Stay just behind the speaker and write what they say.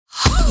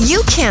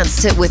You Can't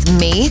Sit With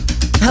Me,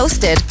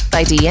 hosted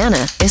by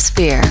Deanna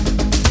Isphere.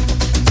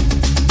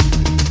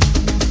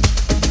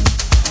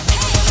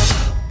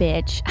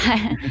 Bitch.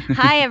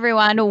 Hi,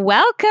 everyone.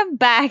 Welcome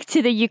back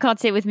to the You Can't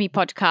Sit With Me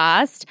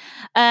podcast.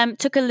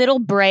 Took a little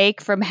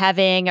break from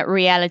having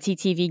reality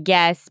TV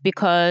guests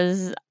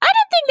because I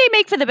don't think they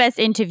make for the best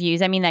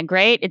interviews. I mean, they're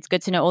great. It's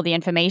good to know all the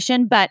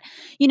information. But,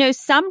 you know,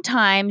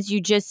 sometimes you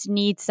just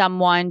need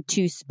someone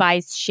to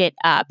spice shit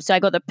up. So I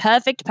got the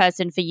perfect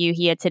person for you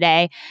here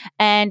today.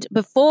 And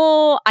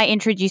before I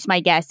introduce my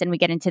guest and we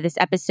get into this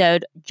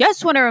episode,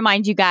 just want to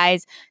remind you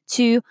guys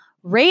to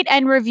rate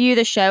and review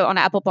the show on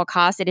Apple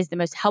Podcasts. It is the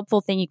most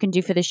helpful thing you can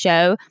do for the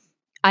show.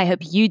 I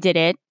hope you did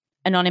it,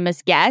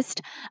 anonymous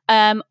guest.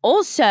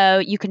 Also,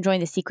 you can join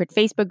the secret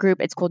Facebook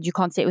group. It's called You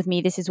Can't Sit With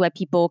Me. This is where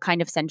people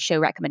kind of send show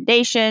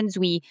recommendations.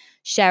 We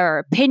share our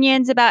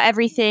opinions about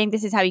everything.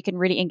 This is how you can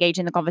really engage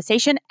in the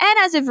conversation. And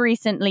as of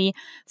recently,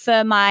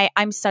 for my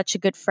I'm Such a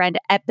Good Friend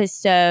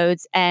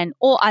episodes and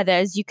all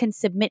others, you can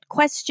submit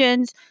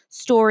questions,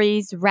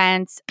 stories,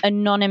 rants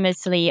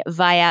anonymously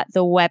via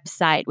the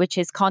website, which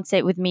is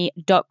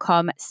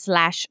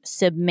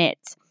can'tsitwithme.com/submit.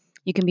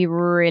 You can be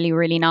really,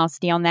 really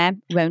nasty on there.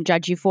 Won't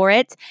judge you for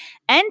it.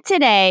 And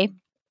today,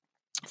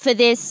 for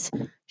this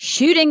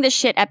shooting the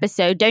shit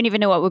episode, don't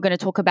even know what we're going to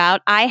talk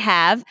about, I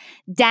have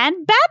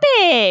Dan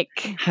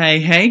Babick.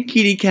 Hey,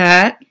 kitty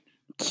cat.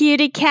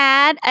 Cutie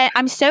cat.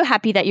 I'm so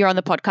happy that you're on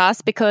the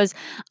podcast because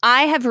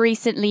I have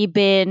recently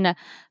been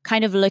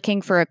kind of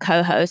looking for a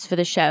co-host for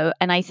the show.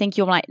 And I think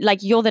you're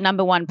you're the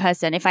number one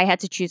person. If I had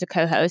to choose a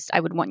co-host, I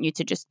would want you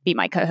to just be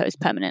my co-host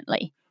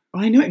permanently.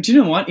 I know. Do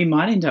you know what? It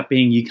might end up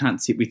being You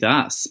Can't Sit With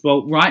Us.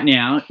 Well, right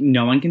now,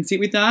 no one can sit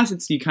with us.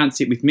 It's You Can't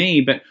Sit With Me.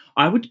 But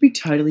I would be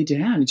totally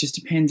down. It just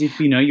depends if,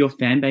 your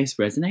fan base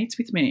resonates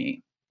with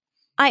me.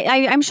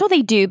 I'm sure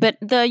they do. But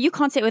the You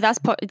Can't Sit With Us,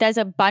 there's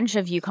a bunch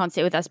of You Can't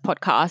Sit With Us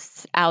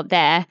podcasts out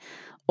there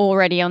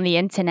already on the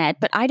internet.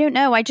 But I don't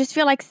know. I just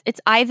feel like it's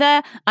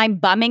either I'm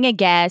bumming a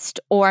guest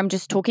or I'm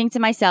just talking to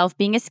myself,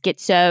 being a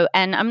schizo.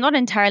 And I'm not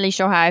entirely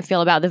sure how I feel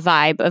about the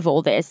vibe of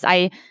all this.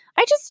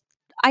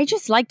 I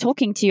just like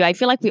talking to you. I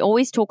feel like we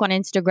always talk on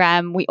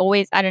Instagram.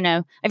 I don't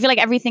know. I feel like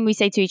everything we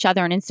say to each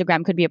other on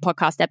Instagram could be a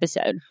podcast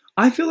episode.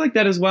 I feel like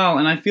that as well.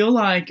 And I feel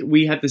like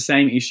we have the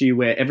same issue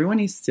where everyone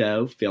is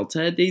so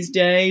filtered these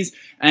days.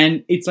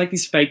 And it's like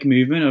this fake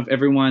movement of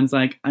everyone's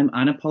like, I'm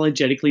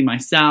unapologetically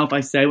myself. I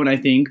say what I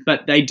think,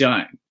 but they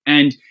don't.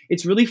 And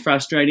it's really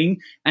frustrating.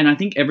 And I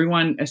think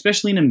everyone,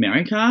 especially in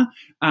America,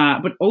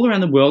 but all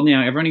around the world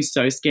now, everyone is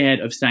so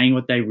scared of saying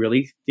what they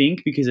really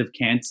think because of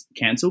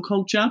cancel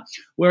culture.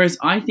 Whereas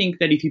I think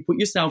that if you put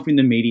yourself in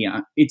the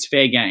media, it's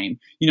fair game.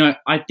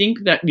 I think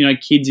that,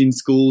 kids in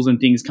schools and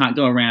things can't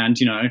go around,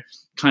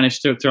 kind of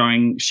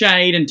throwing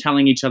shade and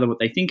telling each other what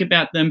they think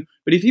about them.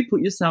 But if you put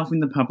yourself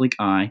in the public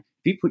eye,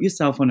 if you put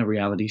yourself on a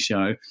reality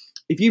show,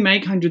 if you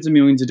make hundreds of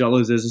millions of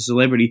dollars as a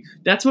celebrity,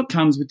 that's what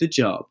comes with the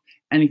job.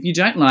 And if you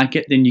don't like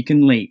it, then you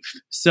can leave.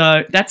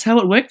 So that's how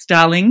it works,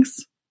 darlings.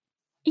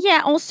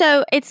 Yeah,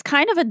 also, it's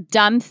kind of a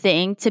dumb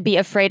thing to be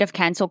afraid of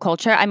cancel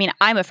culture. I mean,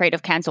 I'm afraid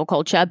of cancel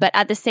culture, but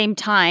at the same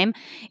time,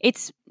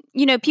 it's,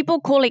 people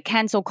call it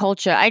cancel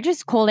culture. I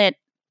just call it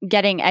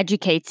getting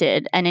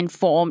educated and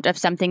informed of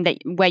something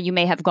where you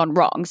may have gone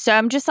wrong. So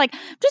I'm just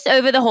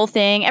over the whole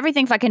thing.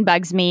 Everything fucking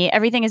bugs me.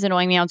 Everything is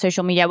annoying me on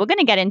social media. We're going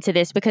to get into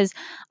this because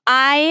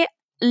I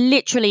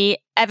literally,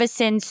 ever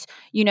since,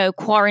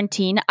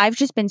 quarantine, I've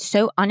just been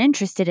so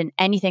uninterested in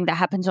anything that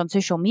happens on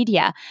social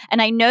media.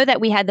 And I know that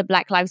we had the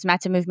Black Lives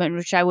Matter movement,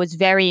 which I was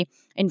very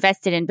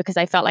invested in because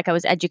I felt like I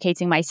was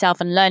educating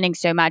myself and learning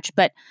so much.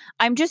 But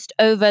I'm just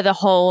over the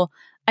whole,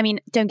 I mean,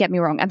 don't get me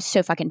wrong, I'm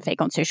so fucking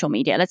fake on social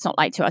media. Let's not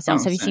lie to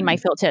ourselves. Have you seen my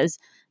filters?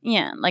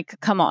 Yeah,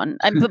 come on.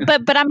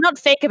 But I'm not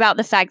fake about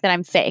the fact that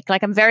I'm fake.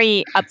 I'm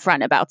very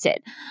upfront about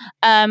it.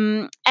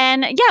 And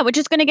yeah, we're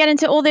just going to get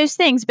into all those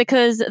things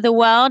because the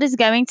world is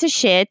going to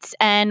shit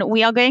and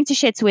we are going to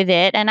shit with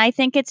it. And I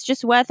think it's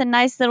just worth a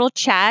nice little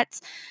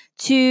chat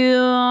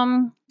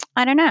to,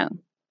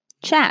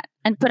 chat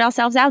and put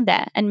ourselves out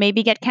there and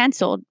maybe get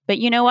cancelled. But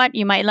you know what?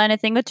 You might learn a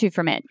thing or two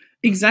from it.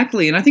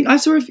 Exactly. And I think I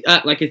saw a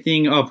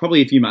thing,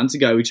 probably a few months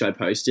ago, which I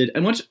posted.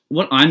 And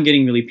what I'm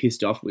getting really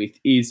pissed off with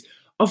is,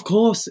 of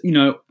course,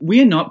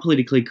 we are not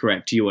politically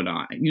correct, you and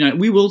I.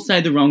 We will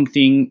say the wrong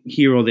thing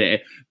here or there,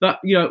 but,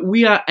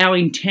 our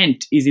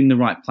intent is in the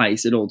right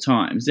place at all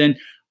times. And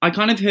I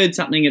kind of heard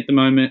something at the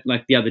moment,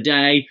 like the other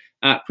day,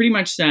 pretty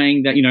much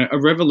saying that, a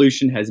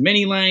revolution has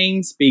many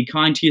lanes, be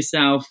kind to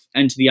yourself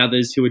and to the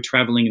others who are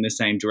traveling in the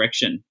same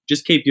direction.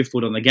 Just keep your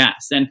foot on the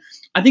gas. And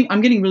I think I'm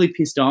getting really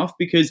pissed off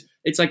because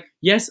it's like,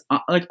 yes,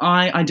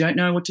 I don't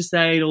know what to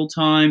say at all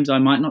times. I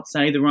might not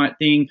say the right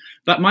thing,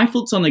 but my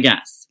foot's on the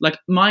gas.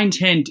 My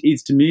intent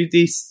is to move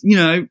this,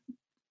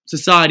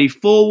 society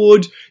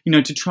forward,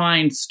 to try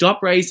and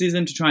stop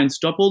racism, to try and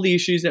stop all the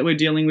issues that we're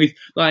dealing with.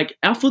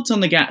 Our foot's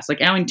on the gas,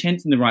 our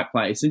intent's in the right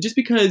place. And just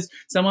because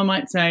someone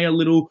might say a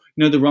little,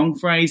 the wrong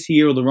phrase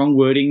here or the wrong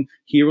wording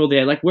here or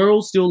there, we're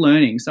all still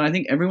learning. So I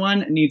think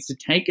everyone needs to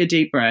take a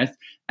deep breath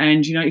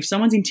And, if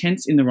someone's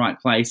intent's in the right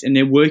place and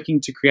they're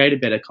working to create a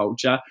better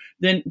culture,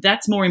 then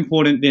that's more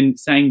important than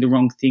saying the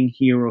wrong thing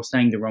here or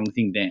saying the wrong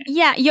thing there.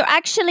 Yeah, you're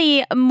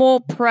actually more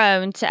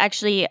prone to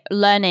actually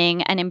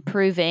learning and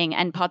improving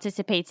and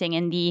participating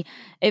in the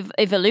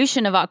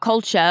evolution of our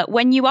culture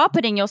when you are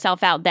putting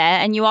yourself out there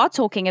and you are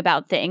talking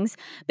about things.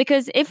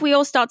 Because if we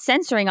all start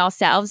censoring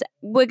ourselves,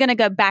 we're going to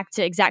go back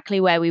to exactly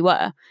where we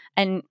were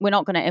and we're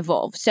not going to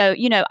evolve. So,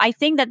 I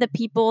think that the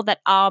people that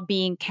are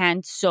being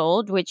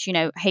cancelled, which,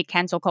 hate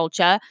cancel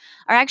culture,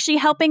 are actually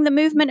helping the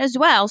movement as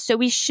well. So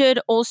we should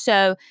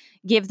also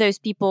give those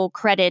people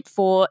credit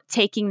for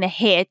taking the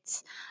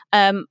hit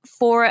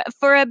for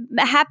a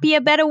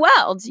happier, better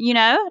world.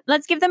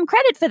 Let's give them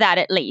credit for that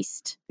at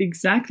least.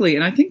 Exactly.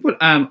 And I think what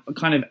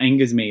kind of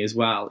angers me as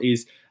well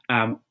is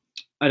I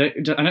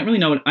don't really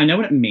know I know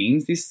what it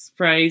means, this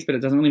phrase, but it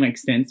doesn't really make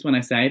sense when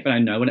I say it, but I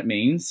know what it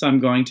means, so I'm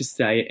going to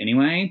say it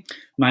anyway.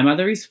 My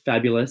mother is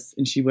fabulous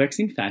and she works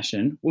in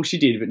fashion. Well, she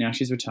did, but now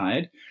she's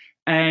retired.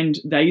 And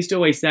they used to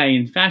always say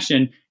in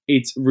fashion,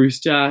 it's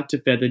rooster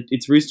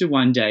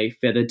one day,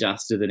 feather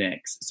duster the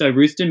next. So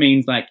rooster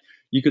means like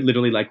you could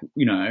literally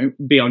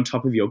be on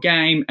top of your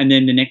game. And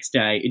then the next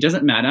day, it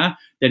doesn't matter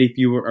that if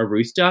you were a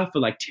rooster for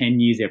like 10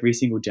 years every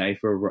single day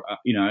for,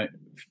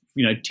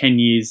 10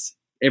 years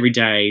every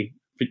day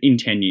in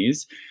 10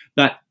 years.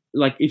 But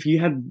like if you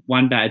have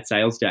one bad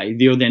sales day,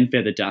 you're then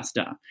feather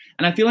duster.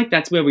 And I feel like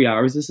that's where we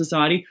are as a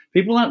society.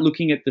 People aren't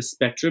looking at the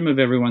spectrum of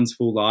everyone's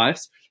full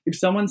lives. If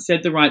someone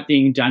said the right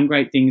thing, done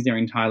great things their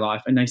entire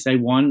life, and they say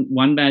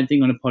one bad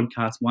thing on a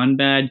podcast, one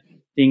bad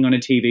thing on a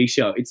TV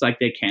show, it's like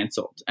they're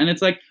cancelled. And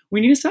it's like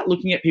we need to start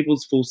looking at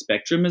people's full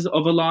spectrum of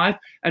a life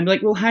and be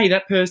like, well, hey,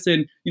 that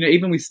person,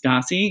 even with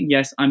Stacey,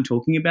 yes, I'm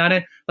talking about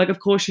it. Like, of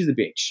course she's a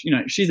bitch.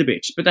 She's a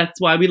bitch, but that's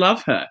why we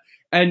love her.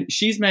 And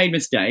she's made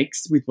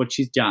mistakes with what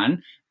she's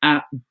done,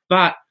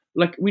 but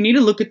like we need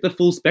to look at the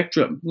full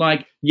spectrum.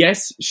 Like,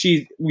 yes,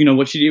 she's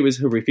what she did was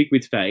horrific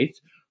with Faith,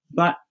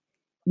 but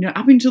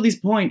up until this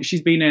point,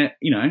 she's been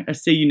a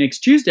see you next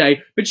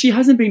Tuesday, but she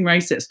hasn't been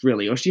racist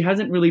really, or she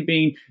hasn't really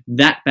been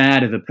that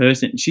bad of a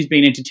person. She's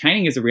been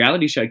entertaining as a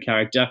reality show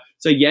character.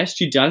 So yes,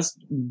 she does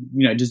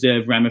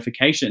deserve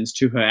ramifications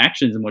to her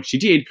actions and what she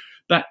did,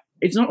 but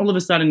it's not all of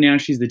a sudden now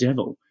she's the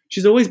devil.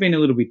 She's always been a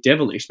little bit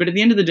devilish, but at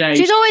the end of the day...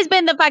 She's always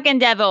been the fucking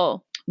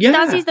devil. Yeah.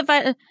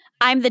 Stassi's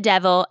I'm the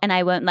devil and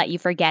I won't let you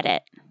forget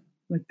it.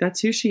 Like, that's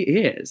who she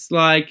is.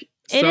 Like,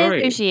 It sorry.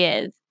 is who she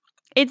is.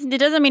 It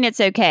doesn't mean it's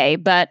okay,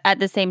 but at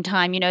the same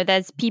time,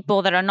 there's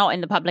people that are not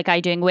in the public eye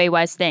doing way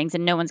worse things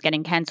and no one's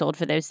getting cancelled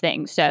for those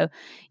things. So,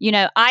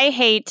 I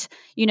hate,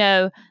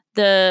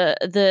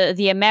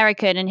 the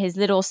American in his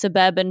little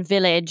suburban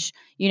village,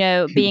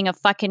 being a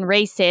fucking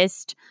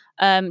racist,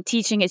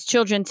 teaching his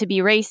children to be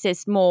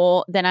racist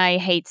more than I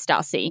hate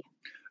Stassi.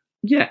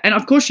 Yeah, and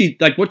of course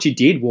what she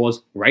did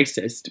was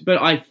racist, but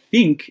I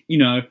think,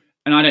 and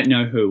I don't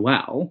know her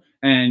well,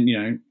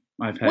 and,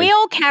 we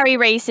all carry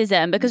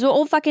racism because we're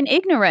all fucking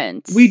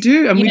ignorant. We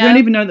do, and we don't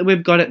even know that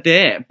we've got it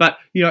there. But,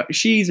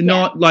 she's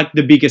not like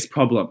the biggest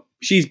problem.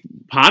 She's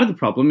part of the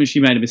problem and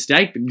she made a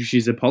mistake that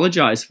she's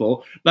apologized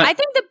for. But I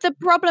think the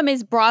problem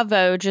is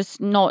Bravo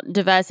just not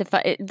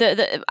diversified.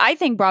 I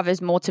think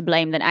Bravo's more to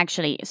blame than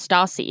actually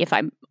Stassi, if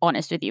I'm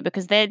honest with you,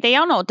 because they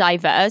are not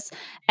diverse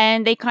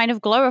and they kind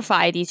of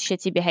glorify these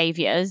shitty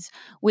behaviors,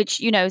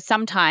 which,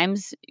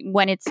 sometimes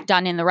when it's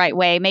done in the right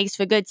way makes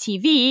for good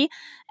TV,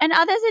 and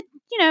others,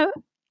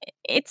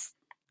 it's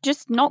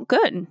just not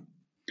good.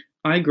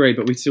 I agree,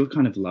 but we still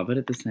kind of love it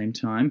at the same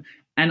time.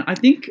 And I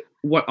think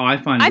what I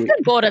find... I've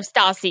been bored of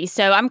Stassi,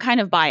 so I'm kind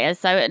of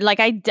biased. So,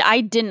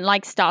 I didn't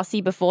like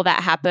Stassi before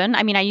that happened.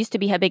 I mean, I used to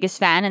be her biggest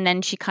fan, and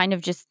then she kind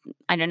of just,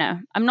 I don't know.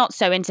 I'm not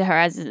so into her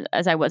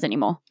as I was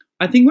anymore.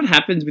 I think what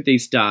happens with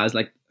these stars,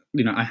 I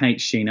hate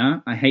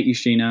Sheena. I hate you,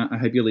 Sheena. I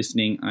hope you're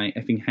listening. I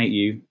effing hate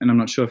you. And I'm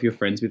not sure if you're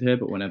friends with her,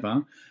 but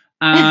whatever.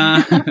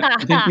 I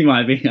think you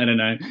might be. I don't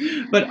know.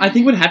 But I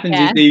think what happens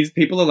is these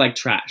people are like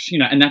trash,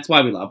 and that's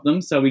why we love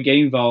them. So we get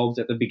involved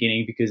at the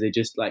beginning because they're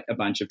just like a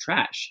bunch of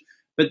trash.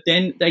 But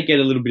then they get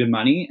a little bit of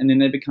money and then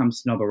they become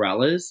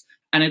snobberellas.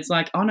 And it's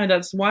like, oh no,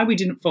 that's why we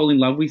didn't fall in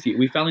love with you.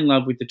 We fell in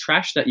love with the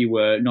trash that you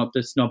were, not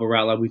the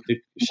snobberella with the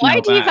Chanel Why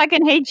do you bag.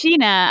 fucking hate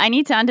Sheena? I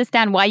need to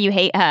understand why you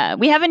hate her.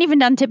 We haven't even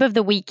done tip of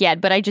the week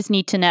yet, but I just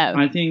need to know.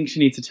 I think she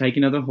needs to take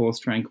another horse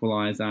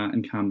tranquilizer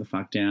and calm the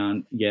fuck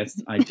down.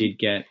 Yes, I did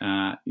get,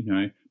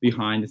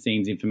 behind the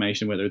scenes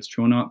information, whether it's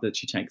true or not, that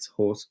she takes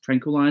horse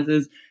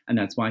tranquilizers and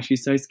that's why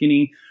she's so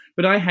skinny.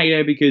 But I hate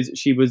her because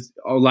she was,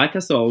 like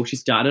us all, she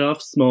started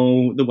off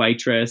small, the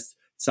waitress,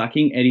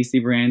 sucking Eddie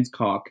Cibrian's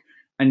cock.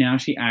 And now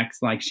she acts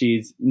like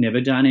she's never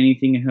done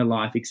anything in her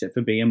life except for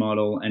be a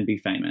model and be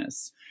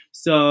famous.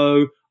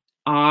 So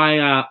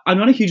I'm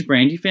not a huge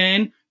Brandy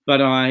fan,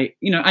 but I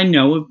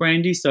know of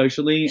Brandy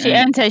socially. She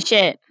earns her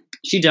shit.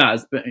 She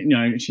does, but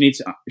she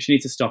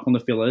needs to stop on the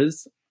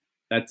fillers.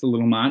 That's a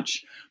little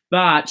much.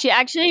 But she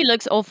actually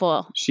looks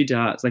awful. She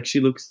does. Like, she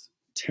looks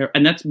terrible.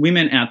 And that's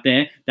women out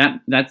there.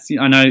 That's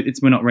I know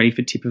we're not ready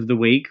for tip of the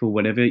week or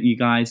whatever you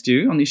guys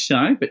do on this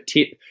show, but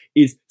tip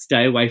is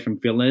stay away from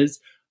fillers.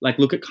 Like,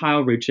 look at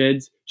Kyle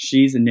Richards.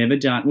 She's never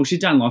done, well, she's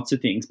done lots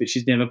of things, but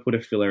she's never put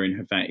a filler in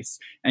her face.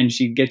 And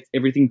she gets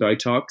everything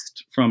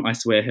Botoxed from, I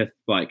swear, her,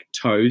 like,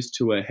 toes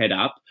to her head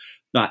up.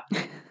 But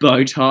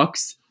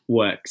Botox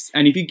works.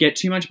 And if you get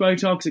too much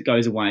Botox, it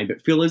goes away.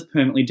 But fillers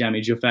permanently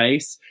damage your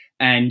face,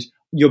 and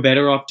you're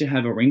better off to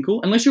have a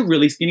wrinkle, unless you're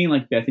really skinny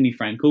like Bethany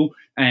Frankel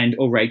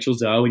or Rachel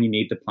Zoe and you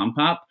need the plump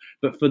up.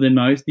 But for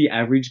the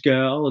average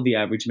girl or the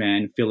average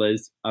man,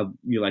 fillers are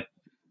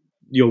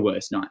your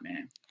worst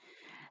nightmare.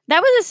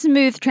 That was a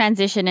smooth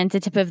transition into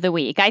tip of the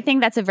week. I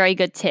think that's a very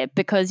good tip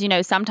because,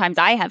 sometimes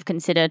I have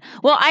considered,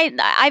 well,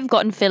 I've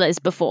gotten fillers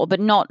before, but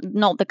not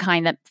the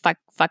kind that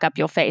fuck up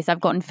your face. I've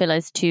gotten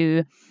fillers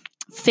to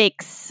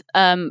fix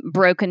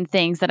broken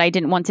things that I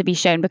didn't want to be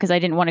shown because I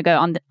didn't want to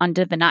go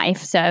under the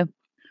knife. So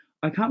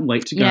I can't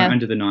wait to go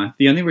under the knife.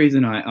 The only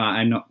reason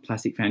I'm not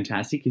plastic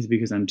fantastic is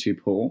because I'm too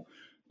poor.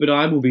 But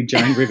I will be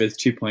Joan Rivers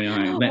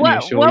 2.0. Let me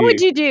assure you. What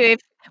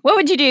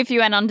would you do if you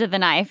went under the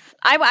knife?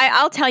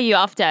 I'll tell you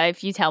after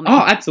if you tell me. Oh,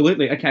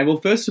 absolutely. Okay. Well,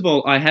 first of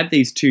all, I have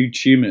these 2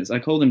 tumours. I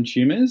call them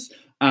tumours.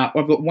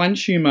 I've got one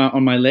tumour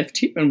on my left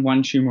hip and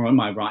one tumour on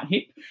my right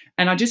hip.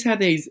 And I just have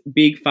these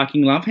big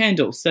fucking love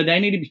handles. So they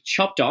need to be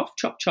chopped off.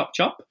 Chop, chop,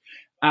 chop.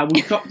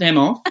 We'll chop them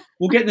off.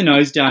 We'll get the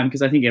nose done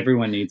because I think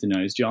everyone needs a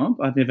nose job.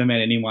 I've never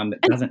met anyone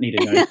that doesn't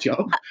need a nose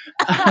job.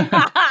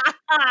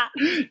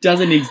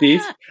 Doesn't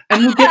exist.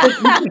 And we'll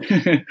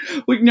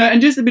get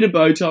and just a bit of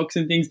Botox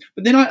and things.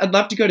 But then I'd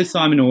love to go to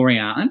Simon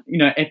Orian,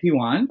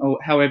 Epi1 or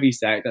however you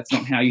say it. That's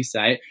not how you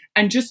say it.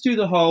 And just do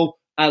the whole,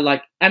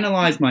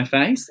 analyze my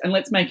face and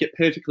let's make it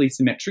perfectly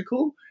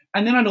symmetrical.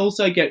 And then I'd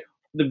also get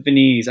the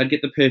veneers. I'd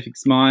get the perfect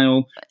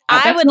smile.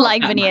 I would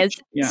like veneers.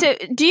 Yeah. So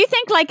do you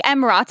think like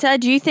Emrata,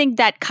 do you think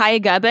that Kaya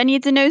Gerber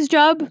needs a nose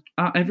job?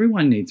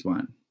 Everyone needs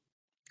one.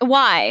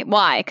 Why?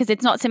 Because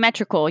it's not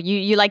symmetrical.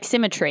 You like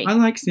symmetry. I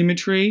like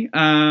symmetry.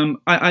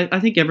 I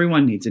think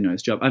everyone needs a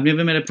nose job. I've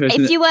never met a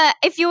person.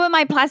 If you were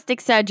my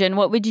plastic surgeon,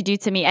 what would you do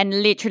to me?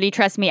 And literally,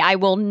 trust me, I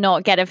will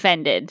not get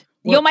offended.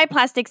 What? You're my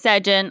plastic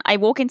surgeon. I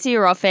walk into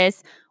your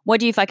office. What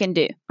do you fucking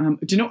do? Do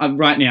you know,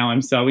 right now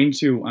I'm so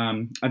into,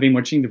 I've been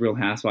watching The Real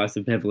Housewives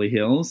of Beverly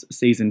Hills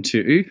season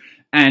 2.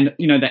 And,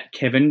 that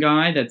Kevin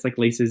guy that's like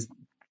Lisa's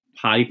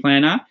party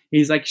planner,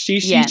 he's like,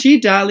 she,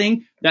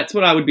 darling. That's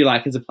what I would be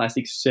like as a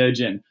plastic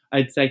surgeon.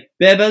 I'd say,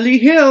 Beverly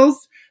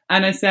Hills.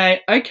 And I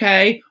say,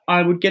 okay,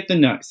 I would get the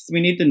nose.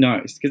 We need the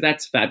nose because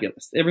that's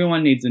fabulous.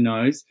 Everyone needs a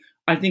nose.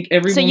 I think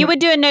everyone. So you would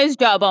do a nose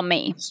job on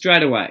me?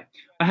 Straight away.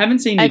 I haven't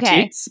seen your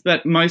tits,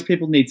 but most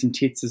people need some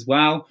tits as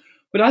well.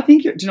 But I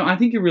think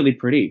you're really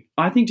pretty.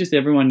 I think just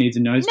everyone needs a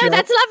nose job. No,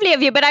 that's lovely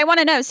of you, but I want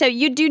to know. So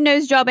you do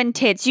nose job and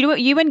tits. You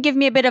wouldn't give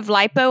me a bit of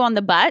lipo on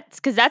the butts?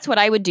 Because that's what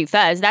I would do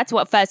first. That's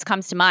what first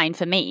comes to mind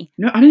for me.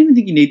 No, I don't even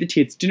think you need the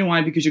tits. Do you know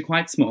why? Because you're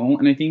quite small,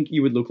 and I think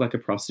you would look like a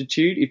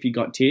prostitute if you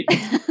got tits.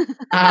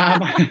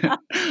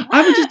 I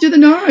would just do the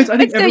nose. I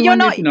think everyone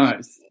needs a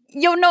nose.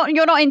 You're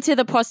not into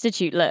the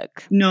prostitute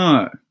look.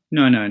 No.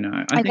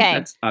 I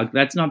think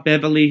that's not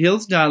Beverly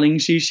Hills, darling.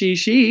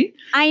 She.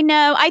 I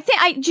know.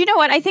 Do you know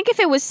what? I think if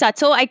it was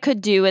subtle, I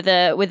could do with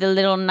a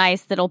little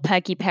nice little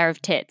perky pair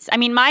of tits. I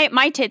mean,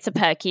 my tits are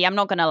perky. I'm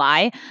not gonna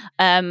lie.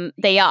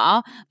 They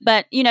are,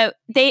 but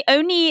they're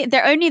only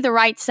the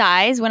right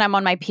size when I'm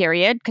on my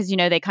period because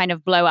they kind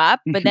of blow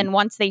up. But then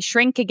once they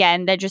shrink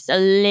again, they're just a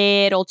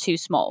little too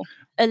small.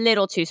 A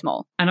little too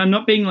small. And I'm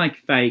not being like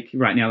fake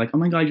right now, like, oh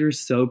my God, you're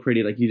so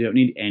pretty, like you don't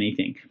need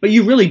anything. But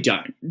you really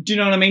don't. Do you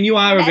know what I mean? You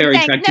are a very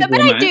attractive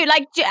woman. No, but I do.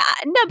 Like,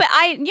 no,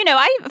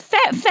 but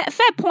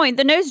fair point.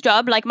 The nose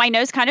job, like my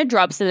nose kind of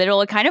drops a little.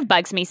 It kind of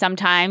bugs me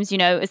sometimes.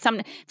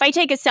 If I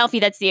take a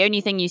selfie, that's the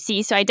only thing you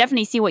see. So I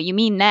definitely see what you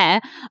mean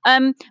there.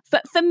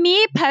 For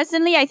me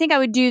personally, I think I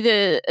would do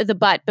the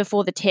butt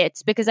before the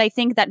tits because I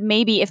think that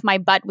maybe if my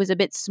butt was a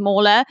bit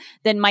smaller,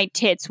 then my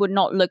tits would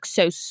not look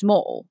so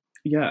small.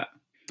 Yeah.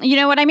 You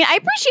know what I mean? I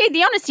appreciate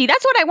the honesty.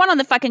 That's what I want on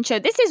the fucking show.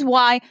 This is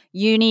why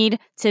you need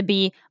to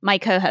be my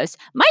co-host.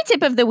 My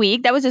tip of the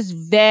week, that was a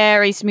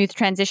very smooth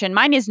transition.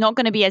 Mine is not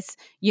going to be as,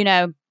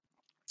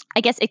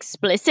 I guess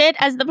explicit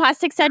as the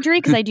plastic surgery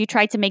because I do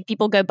try to make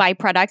people go buy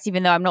products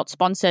even though I'm not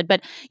sponsored.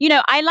 But,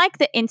 I like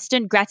the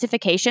instant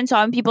gratification. So I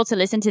want people to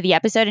listen to the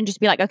episode and just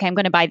be like, okay, I'm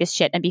going to buy this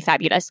shit and be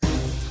fabulous.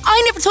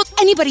 I never told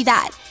anybody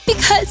that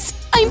because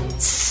I'm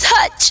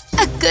such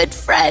a good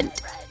friend.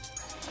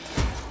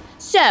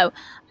 So,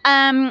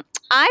 I'm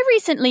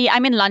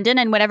in London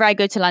and whenever I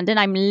go to London,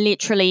 I'm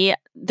literally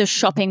the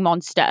shopping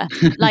monster.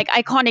 Like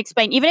I can't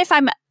explain, even if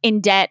I'm in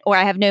debt or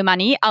I have no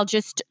money, I'll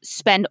just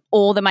spend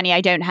all the money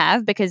I don't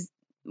have because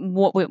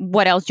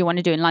what else do you want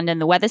to do in London?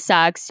 The weather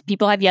sucks.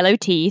 People have yellow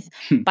teeth.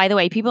 By the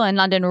way, people in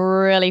London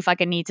really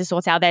fucking need to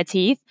sort out their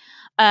teeth.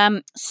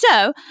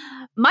 So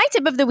my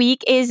tip of the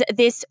week is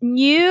this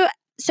new.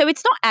 So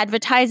it's not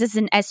advertised as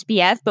an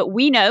SPF, but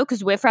we know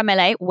because we're from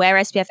LA, wear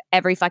SPF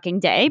every fucking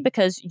day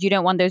because you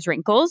don't want those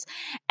wrinkles.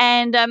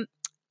 And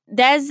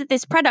there's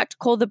this product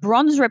called the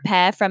Bronze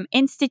Repair from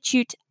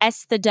Institut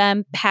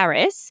Esthéderm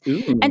Paris.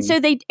 Ooh. And so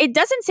it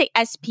doesn't say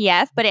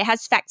SPF, but it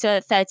has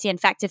factor 30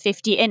 and factor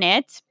 50 in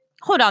it.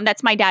 Hold on,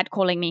 that's my dad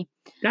calling me.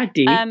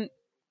 Daddy.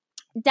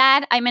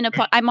 Dad, I'm on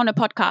a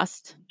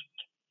podcast.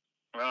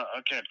 Well,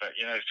 okay, but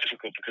it's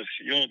difficult because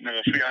you're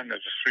never free. I'm never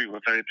free. We're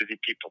very busy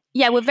people.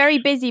 Yeah, we're very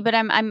busy, but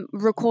I'm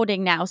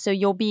recording now, so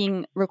you're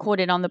being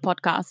recorded on the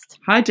podcast.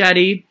 Hi,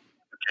 Daddy.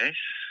 Okay.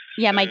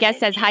 Yeah, my guest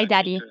says hi,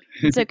 Daddy.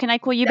 So can I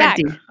call you back?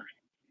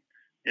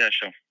 Yeah,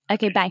 sure.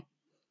 Okay, bye.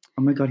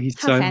 Oh my God, he's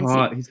How so fancy.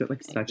 hot. He's got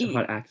like such a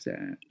hot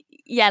accent.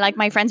 Yeah, like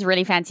my friends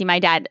really fancy my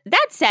dad.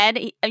 That said,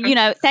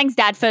 thanks,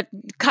 Dad, for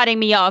cutting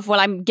me off while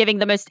I'm giving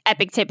the most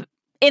epic tip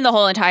in the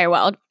whole entire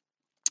world.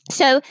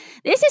 So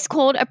this is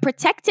called a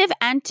protective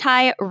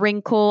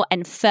anti-wrinkle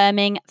and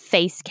firming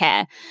face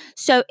care.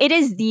 So it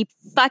is the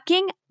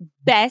fucking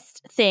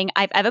best thing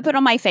I've ever put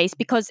on my face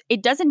because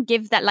it doesn't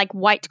give that like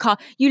white cast.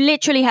 You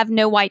literally have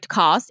no white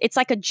cast. It's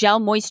like a gel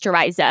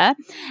moisturizer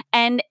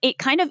and it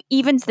kind of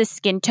evens the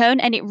skin tone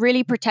and it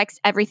really protects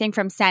everything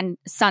from sun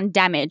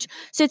damage.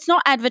 So it's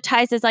not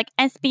advertised as like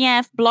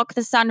SPF, block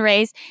the sun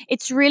rays.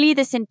 It's really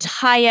this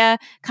entire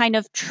kind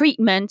of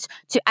treatment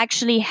to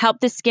actually help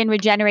the skin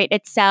regenerate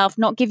itself,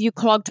 not give you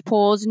clogged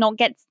pores, not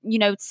get,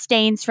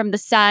 stains from the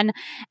sun.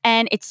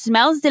 And it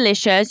smells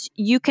delicious.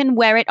 You can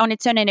wear it on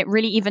its own and it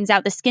really evens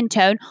out the skin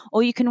tone,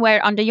 or you can wear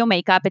it under your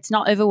makeup. It's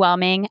not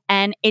overwhelming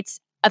and it's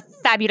a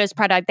fabulous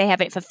product. They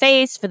have it for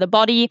face, for the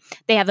body.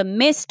 They have a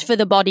mist for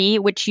the body,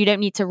 which you don't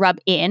need to rub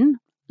in.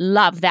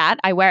 Love that.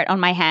 I wear it on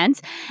my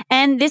hands.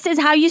 And this is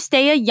how you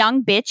stay a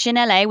young bitch in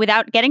LA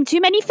without getting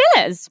too many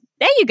fillers.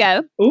 There you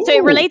go. Ooh. So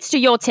it relates to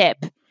your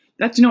tip.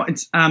 That's,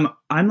 it's, I'm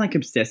like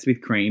obsessed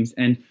with creams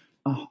and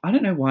I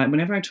don't know why.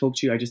 Whenever I talk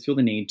to you, I just feel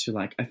the need to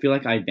I feel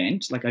like I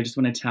vent. Like I just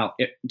want to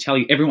tell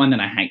you everyone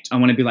that I hate. I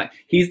want to be like,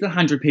 here's the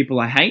 100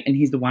 people I hate and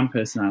here's the one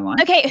person I like.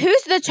 Okay,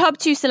 who's the top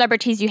 2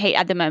 celebrities you hate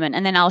at the moment?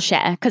 And then I'll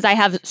share because I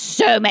have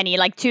so many.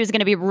 2 is going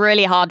to be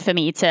really hard for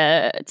me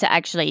to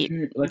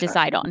actually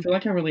decide on. I feel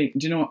like do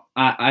you know what?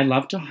 I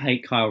love to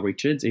hate Kyle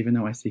Richards, even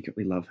though I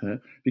secretly love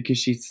her because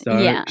she's so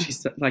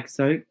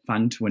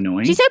fun to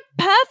annoy. She's so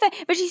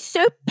perfect, but she's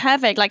so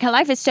perfect. Like her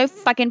life is so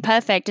fucking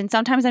perfect. And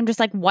sometimes I'm just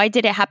like, why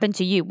did it happen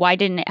to you? Why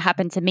didn't it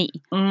happen to me?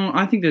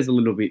 I think there's a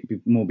little bit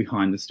more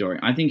behind the story.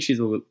 I think she's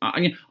a little.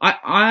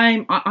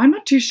 I'm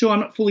not too sure.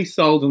 I'm not fully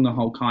sold on the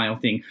whole Kyle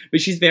thing,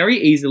 but she's very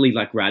easily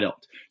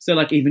rattled. So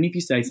even if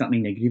you say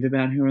something negative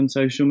about her on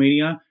social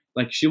media,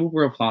 she will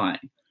reply,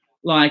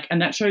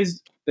 and that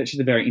shows that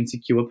she's a very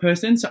insecure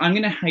person. So I'm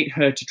going to hate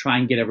her to try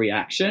and get a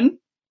reaction.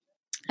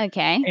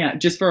 Okay. Yeah,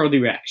 just for the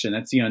reaction.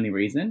 That's the only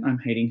reason I'm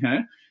hating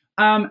her.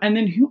 And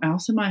then who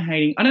else am I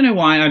hating? I don't know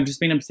why. I've just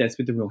been obsessed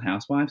with the Real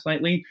Housewives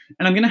lately.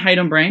 And I'm going to hate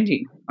on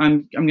Brandy.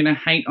 I'm going to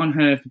hate on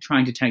her for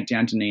trying to take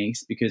down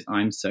Denise because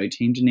I'm so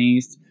team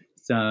Denise.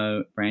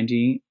 So,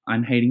 Brandy,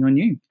 I'm hating on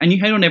you. And you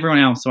hate on everyone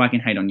else, so I can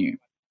hate on you.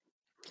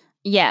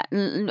 Yeah.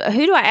 Who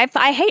do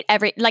I hate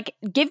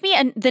give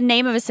me the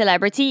name of a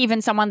celebrity,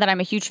 even someone that I'm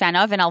a huge fan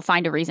of, and I'll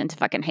find a reason to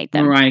fucking hate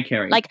them. Mariah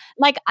Carey.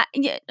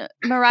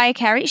 Mariah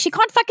Carey, she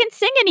can't fucking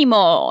sing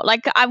anymore.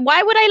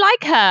 Why would I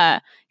like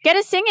her? Get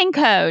a singing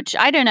coach.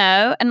 I don't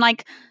know. And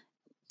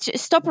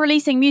stop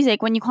releasing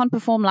music when you can't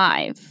perform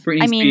live.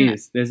 Britney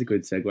Spears. There's a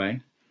good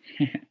segue.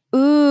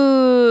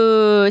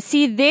 Ooh,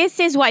 see, this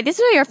is why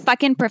you're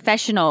fucking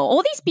professional.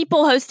 All these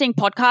people hosting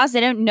podcasts, they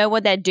don't know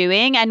what they're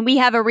doing. And we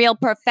have a real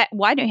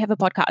why don't you have a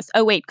podcast?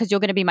 Oh, wait, because you're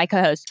going to be my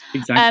co-host.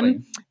 Exactly.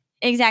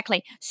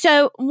 Exactly.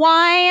 So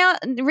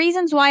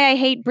reasons why I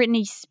hate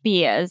Britney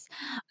Spears.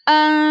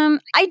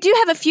 I do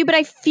have a few, but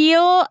I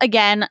feel,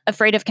 again,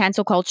 afraid of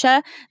cancel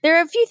culture. There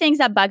are a few things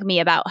that bug me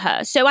about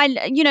her. So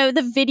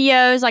the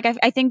videos,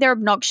 I think they're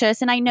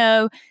obnoxious and I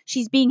know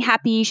she's being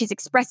happy. She's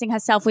expressing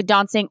herself with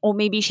dancing, or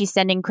maybe she's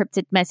sending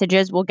cryptic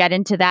messages. We'll get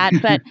into that.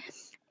 But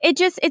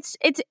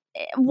it's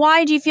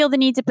why do you feel the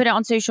need to put it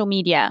on social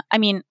media? I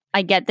mean,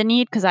 I get the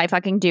need because I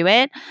fucking do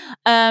it.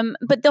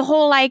 But the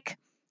whole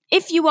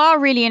if you are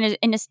really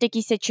in a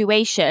sticky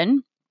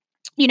situation,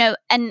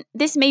 and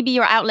this may be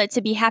your outlet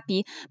to be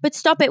happy, but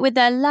stop it with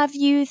the love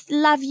you,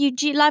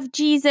 love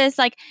Jesus.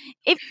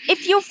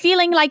 If you're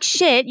feeling like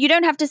shit, you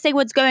don't have to say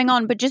what's going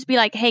on, but just be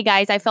like, hey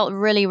guys, I felt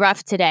really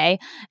rough today.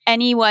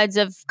 Any words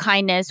of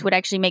kindness would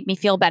actually make me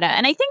feel better.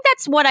 And I think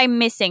that's what I'm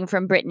missing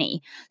from Britney.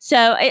 So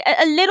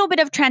a little bit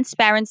of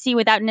transparency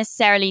without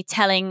necessarily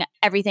telling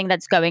everything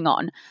that's going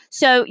on.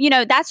 So,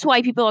 that's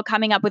why people are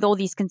coming up with all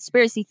these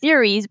conspiracy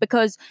theories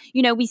because,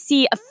 we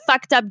see a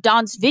fucked up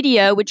dance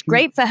video, which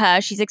great for her.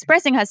 She's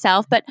expressing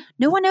herself, but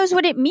no one knows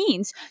what it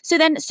means. So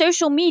then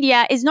social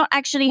media is not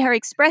actually her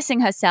expressing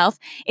herself.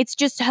 It's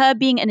just her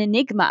being an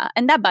enigma.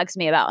 And that bugs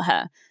me about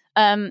her.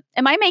 Am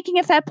I making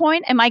a fair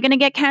point? Am I going to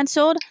get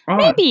cancelled?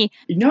 Maybe.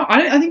 No,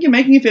 I think you're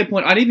making a fair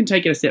point. I'd even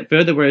take it a step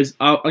further, whereas,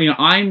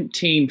 I'm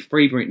team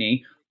free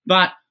Britney,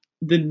 but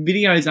the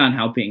videos aren't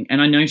helping.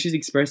 And I know she's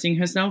expressing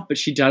herself, but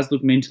she does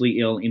look mentally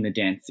ill in the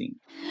dancing.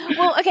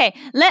 Well, okay,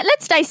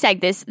 let's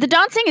dissect this. The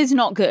dancing is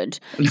not good.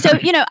 So,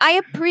 but you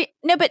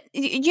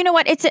know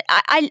what?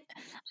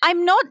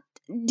 I'm not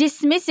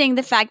dismissing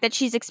the fact that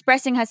she's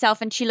expressing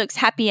herself and she looks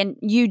happy and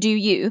you do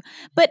you.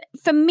 But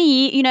for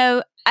me, you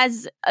know,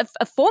 as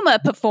a former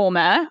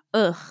performer,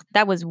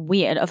 that was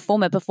weird, a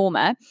former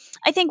performer,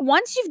 I think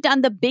once you've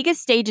done the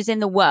biggest stages in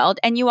the world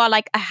and you are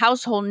like a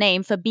household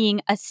name for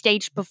being a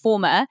stage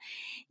performer,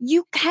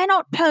 you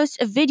cannot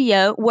post a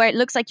video where it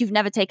looks like you've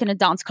never taken a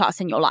dance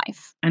class in your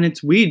life. And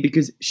it's weird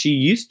because she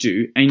used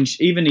to, and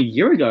even a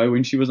year ago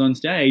when she was on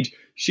stage,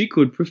 she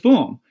could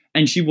perform.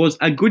 And she was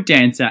a good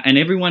dancer, and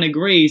everyone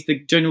agrees, the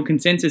general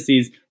consensus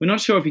is, we're not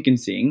sure if you can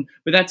sing,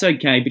 but that's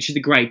okay, but she's a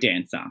great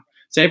dancer.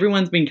 So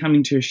everyone's been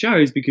coming to her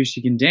shows because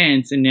she can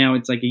dance, and now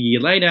it's like a year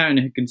later and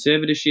her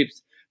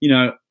conservatorship's, you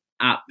know,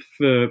 up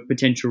for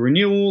potential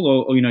renewal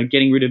or, you know,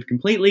 getting rid of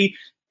completely.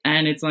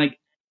 And it's like,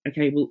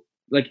 okay, well,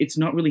 like it's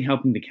not really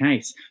helping the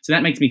case. So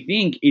that makes me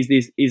think,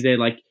 is there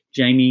like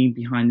Jamie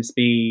behind the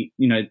speed,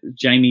 you know,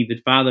 Jamie,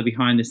 the father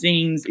behind the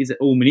scenes? Is it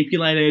all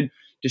manipulated?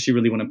 Does she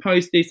really want to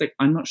post this? Like,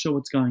 I'm not sure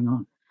what's going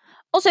on.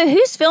 Also,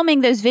 who's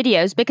filming those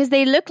videos? Because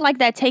they look like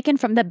they're taken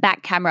from the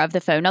back camera of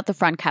the phone, not the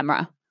front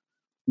camera.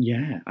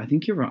 Yeah, I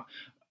think you're right.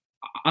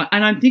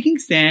 And I'm thinking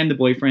Sam, the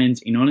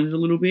boyfriend's in on it a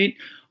little bit.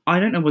 I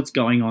don't know what's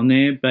going on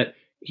there, but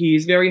he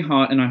is very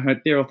hot, and I hope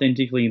they're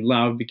authentically in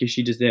love because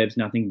she deserves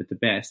nothing but the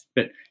best.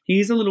 But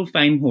he is a little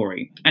fame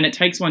whore, and it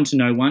takes one to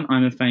know one.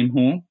 I'm a fame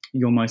whore.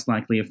 You're most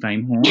likely a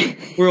fame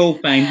whore. We're all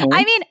fame whores.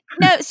 I mean,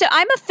 no, so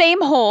I'm a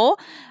fame whore.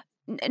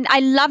 I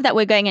love that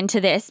we're going into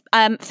this.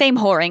 Fame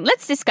whoring.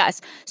 Let's discuss.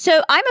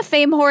 So I'm a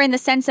fame whore in the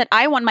sense that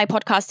I want my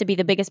podcast to be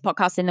the biggest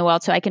podcast in the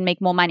world so I can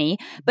make more money.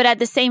 But at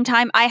the same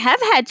time, I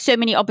have had so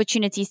many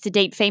opportunities to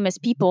date famous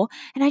people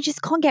and I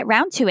just can't get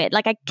round to it.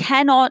 Like I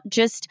cannot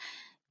just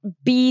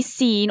be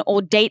seen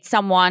or date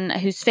someone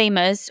who's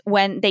famous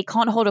when they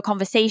can't hold a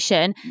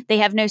conversation, they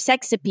have no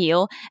sex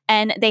appeal,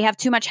 and they have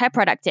too much hair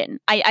product in.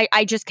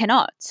 I just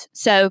cannot.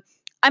 So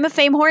I'm a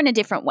fame whore in a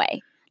different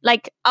way.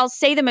 Like, I'll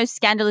say the most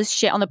scandalous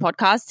shit on the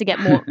podcast to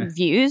get more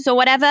views or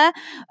whatever,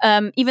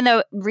 even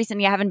though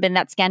recently I haven't been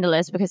that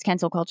scandalous because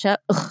cancel culture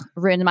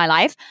ruined my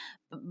life,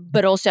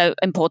 but also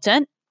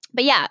important.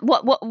 But yeah,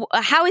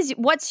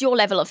 what's your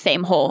level of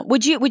fame whore?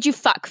 Would you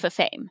fuck for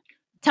fame?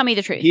 Tell me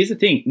the truth. Here's the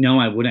thing. No,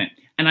 I wouldn't.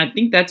 And I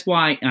think that's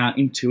why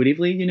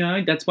intuitively, you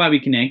know, that's why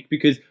we connect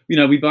because, you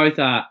know, we both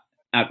are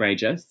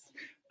outrageous,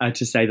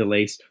 to say the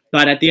least.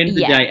 But at the end of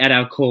the day, at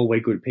our core,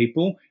 we're good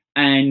people.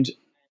 And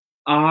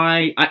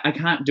I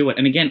can't do it.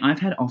 And again, I've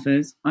had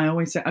offers. I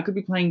always say I could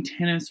be playing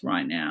tennis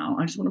right now.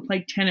 I just want to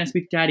play tennis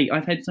with daddy.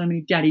 I've had so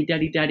many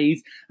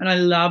daddies. And I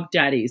love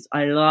daddies.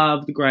 I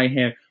love the grey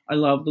hair. I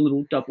love the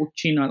little double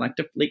chin I like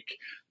to flick.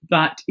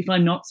 But if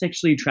I'm not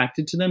sexually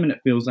attracted to them and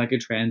it feels like a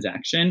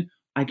transaction,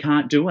 I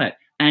can't do it.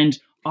 And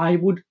I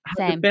would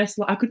have the best.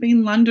 I could be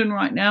in London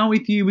right now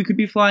with you. We could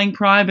be flying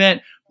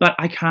private, but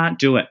I can't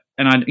do it.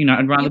 And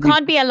I'd rather. You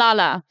can't be a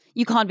Lala.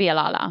 You can't be a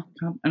Lala.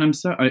 And I'm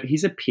so.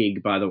 He's a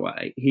pig, by the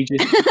way. He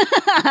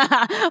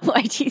just.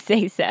 Why'd you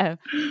say so?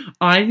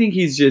 I think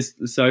he's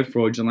just so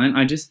fraudulent.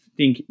 I just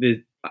think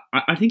that.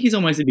 I think he's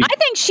almost a bit. I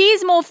think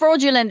she's more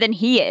fraudulent than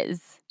he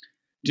is.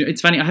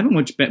 It's funny. I haven't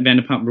watched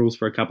Vanderpump Rules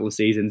for a couple of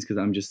seasons because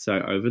I'm just so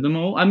over them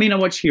all. I mean, I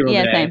watch here or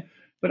there. Same.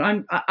 But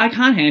I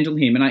can't handle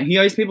him, and he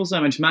owes people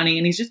so much money,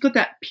 and he's just got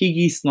that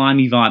piggy,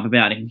 slimy vibe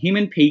about him. Him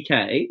and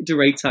PK,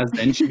 Dorit's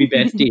husband, should be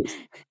besties.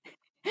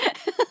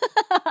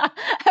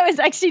 I was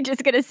actually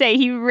just going to say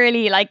he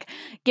really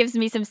gives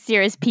me some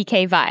serious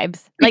PK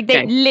vibes. Like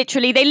they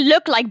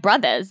look like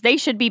brothers. They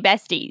should be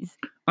besties.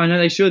 I know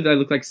they should. They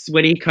look like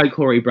sweaty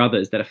Kokori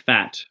brothers that are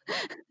fat.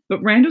 But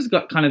Randall's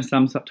got kind of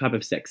some type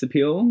of sex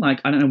appeal.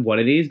 Like, I don't know what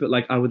it is, but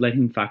I would let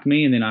him fuck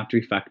me, and then after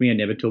he fucked me, I'd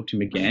never talk to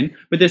him again.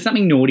 But there's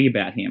something naughty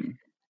about him.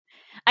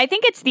 I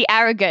think it's the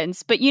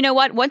arrogance, but you know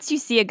what? Once you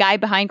see a guy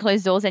behind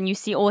closed doors and you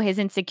see all his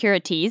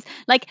insecurities,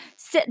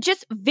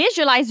 just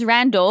visualize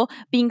Randall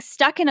being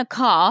stuck in a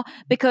car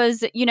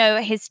because, you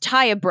know, his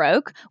tire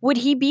broke. Would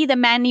he be the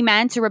manly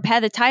man to repair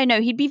the tire? No,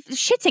 he'd be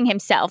shitting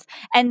himself.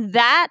 And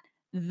that,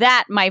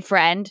 my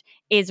friend,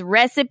 is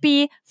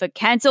recipe for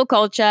cancel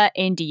culture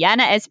in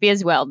Diana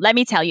Espier's world. Let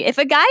me tell you, if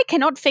a guy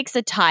cannot fix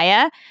a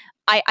tire,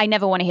 I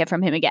never want to hear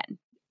from him again.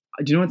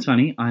 Do you know what's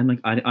funny?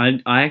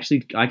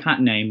 I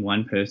can't name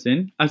one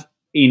person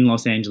in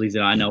Los Angeles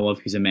that I know of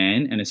who's a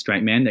man and a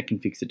straight man that can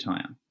fix a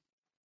tire.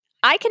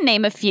 I can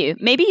name a few.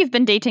 Maybe you've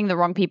been dating the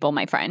wrong people,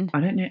 my friend.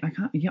 I don't know. I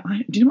can't. Yeah.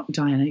 Do you know what,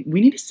 Diana?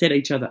 We need to set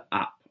each other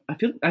up. I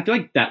feel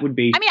like that would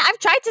be. I mean, I've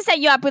tried to set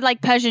you up with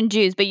Persian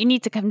Jews, but you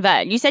need to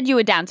convert. You said you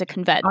were down to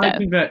convert, though.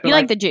 You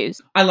like the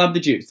Jews. I love the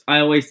Jews. I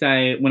always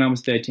say when I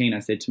was 13, I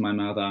said to my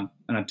mother,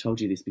 and I've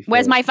told you this before.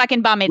 Where's my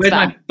fucking bar mitzvah?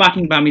 Where's my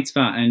fucking bar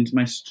mitzvah? And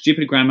my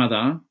stupid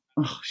grandmother.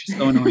 Oh, she's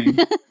so annoying.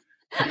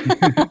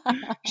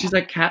 She's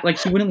like, Kat,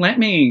 she wouldn't let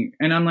me.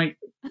 And I'm like,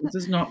 this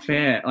is not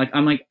fair.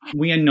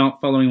 We are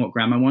not following what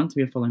grandma wants.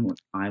 We are following what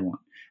I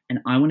want. And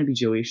I want to be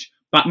Jewish.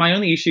 But my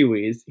only issue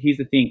is, here's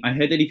the thing. I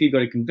heard that if you've got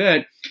to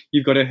convert,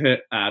 you've got to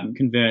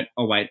convert.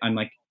 Oh, wait, I'm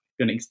going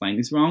to explain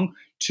this wrong.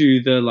 To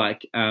the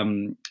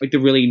the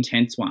really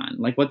intense one.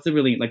 What's the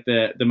really,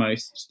 the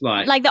most,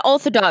 the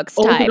Orthodox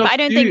type. I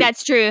don't think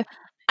that's true.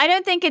 I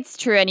don't think it's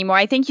true anymore.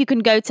 I think you can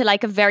go to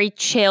like a very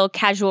chill,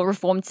 casual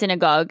Reformed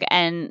synagogue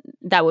and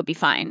that would be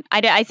fine.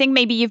 I think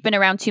maybe you've been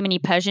around too many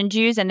Persian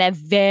Jews and they're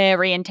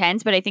very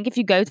intense. But I think if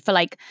you go for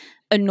like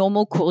a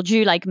normal cool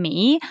Jew like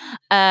me,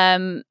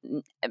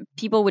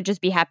 people would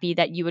just be happy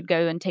that you would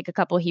go and take a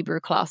couple Hebrew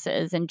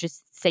classes and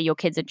just say your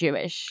kids are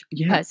Jewish,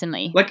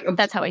 personally. Like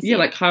that's how I see it. Yeah,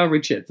 like Kyle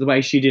Richards, the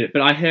way she did it.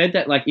 But I heard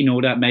that like in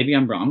order, maybe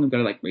I'm wrong, I've got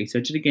to like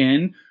research it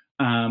again.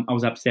 I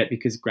was upset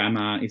because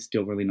grandma is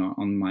still really not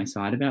on my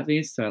side about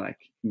this. So like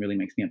it really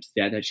makes me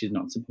upset that she's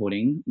not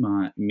supporting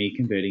me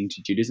converting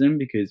to Judaism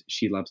because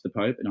she loves the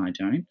Pope and I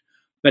don't.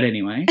 But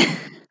anyway,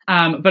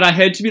 but I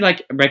heard to be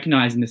like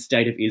recognizing the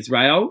state of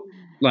Israel,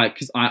 like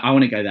because I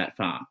want to go that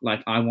far.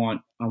 Like I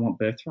want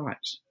birthright.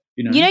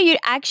 You know, you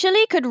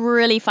actually could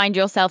really find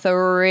yourself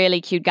a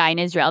really cute guy in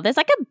Israel. There's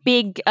like a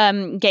big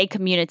gay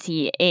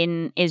community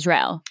in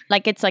Israel.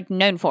 Like it's like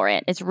known for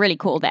it. It's really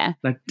cool there.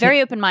 Like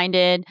very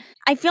open-minded.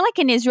 I feel like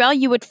in Israel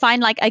you would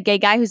find like a gay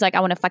guy who's like,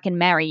 I want to fucking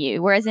marry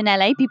you. Whereas in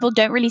LA, people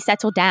don't really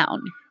settle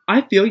down.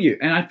 I feel you.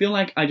 And I feel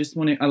like I just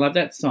want to, I love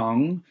that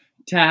song.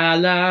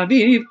 Tel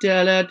Aviv,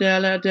 Tel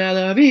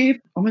Aviv.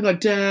 Oh my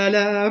God, Tel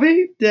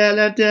Aviv, Tel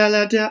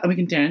Aviv. And we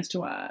can dance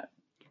to it.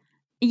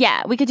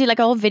 Yeah, we could do like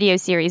a whole video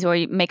series where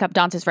we make up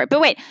dances for it.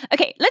 But wait,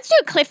 okay, let's do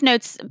a Cliff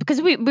Notes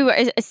because we were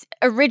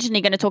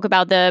originally going to talk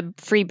about the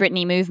Free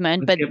Britney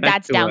movement, but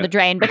that's down the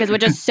drain because we're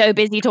just so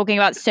busy talking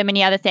about so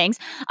many other things.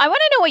 I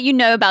want to know what you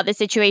know about this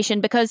situation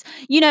because,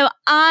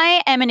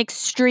 I am an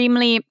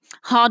extremely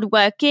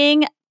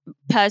hardworking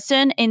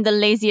person in the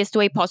laziest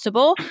way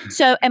possible.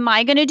 So am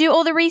I going to do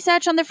all the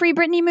research on the Free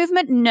Britney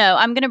movement? No,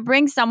 I'm going to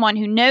bring someone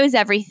who knows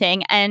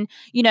everything. And,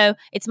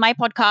 it's my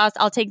podcast.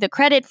 I'll take the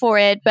credit for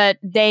it, but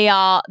they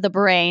are the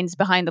brains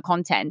behind the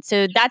content.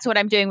 So that's what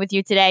I'm doing with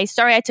you today.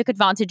 Sorry, I took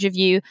advantage of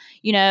you.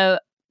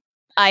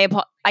 I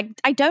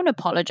don't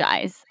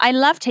apologize. I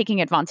love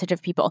taking advantage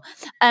of people.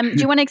 Do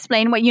you want to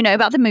explain what you know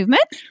about the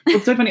movement? Well,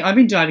 it's so funny. I've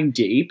been diving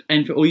deep,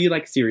 and for all you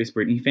like serious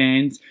Britney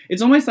fans,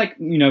 it's almost like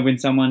when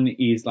someone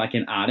is like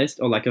an artist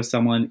or like if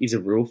someone is a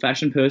real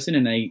fashion person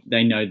and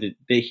they know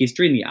the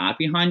history and the art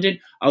behind it.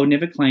 I would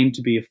never claim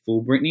to be a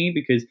full Britney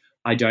because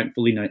I don't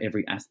fully know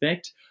every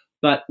aspect.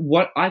 But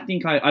what I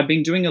think I've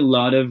been doing a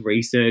lot of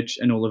research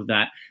and all of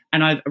that,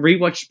 and I've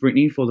rewatched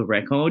Britney for the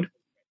record,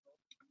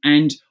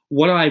 and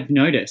what I've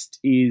noticed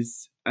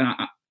is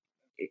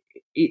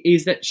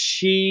that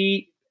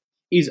she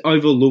is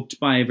overlooked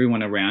by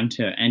everyone around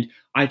her. And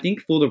I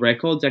think For the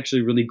Record is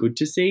actually really good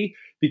to see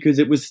because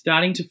it was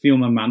starting to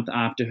film a month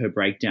after her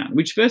breakdown,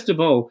 which first of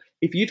all,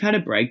 if you've had a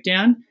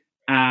breakdown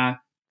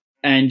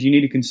and you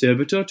need a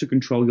conservator to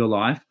control your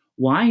life,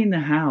 why in the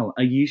hell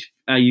are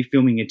you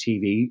filming a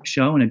TV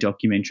show and a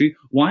documentary?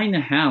 Why in the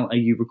hell are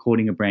you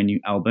recording a brand new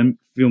album,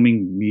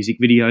 filming music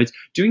videos,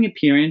 doing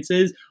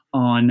appearances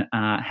on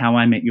How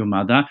I Met Your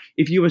Mother?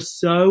 If you are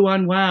so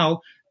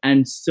unwell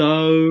and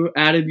so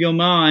out of your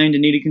mind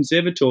and need a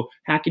conservator,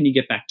 how can you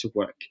get back to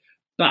work?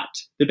 But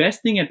the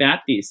best thing about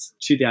this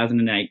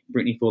 2008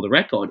 Britney For the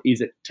Record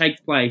is it takes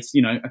place,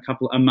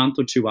 a month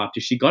or two after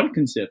she got a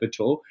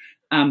conservator.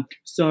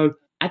 So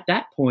at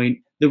that point,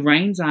 the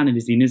reins aren't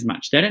as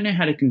much. They don't know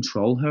how to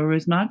control her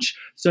as much.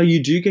 So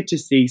you do get to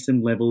see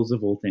some levels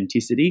of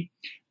authenticity.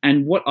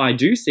 And what I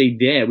do see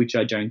there, which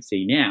I don't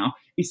see now,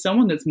 is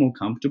someone that's more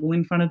comfortable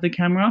in front of the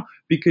camera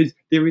because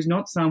there is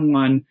not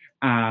someone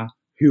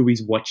who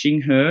is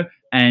watching her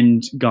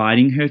and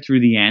guiding her through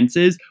the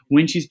answers.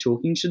 When she's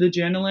talking to the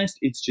journalist,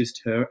 it's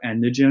just her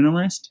and the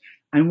journalist.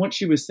 And what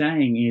she was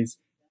saying is,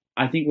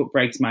 I think what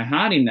breaks my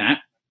heart in that,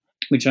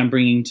 which I'm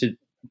bringing to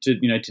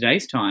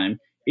today's time,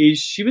 is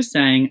she was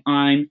saying,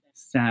 I'm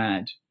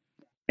sad.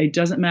 It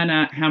doesn't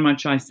matter how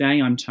much I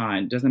say I'm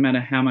tired. It doesn't matter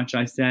how much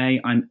I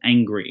say I'm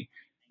angry.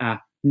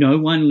 No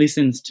one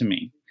listens to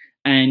me.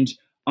 And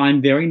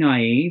I'm very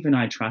naive and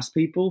I trust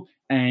people.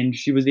 And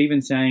she was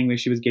even saying where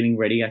she was getting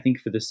ready, I think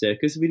for the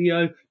circus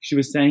video, she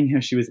was saying how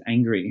she was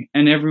angry.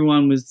 And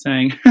everyone was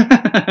saying,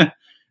 and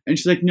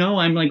she's like, no,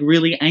 I'm like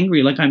really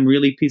angry. Like I'm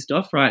really pissed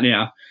off right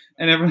now.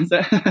 And everyone's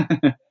like,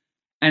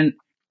 And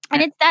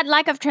it's that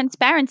lack of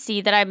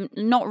transparency that I'm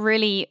not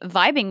really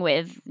vibing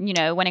with,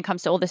 when it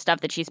comes to all the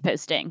stuff that she's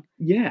posting.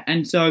 Yeah,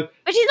 and so...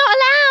 But she's not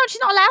allowed.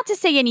 She's not allowed to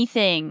say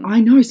anything. I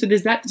know. So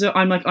there's that. So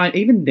I'm like,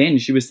 even then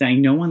she was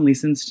saying, no one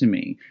listens to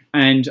me.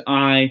 And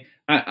I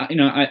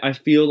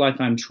feel like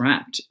I'm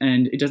trapped.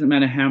 And it doesn't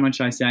matter how much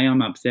I say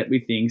I'm upset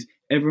with things.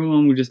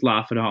 Everyone will just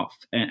laugh it off.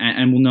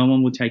 And no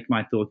one will take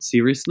my thoughts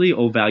seriously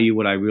or value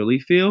what I really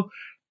feel.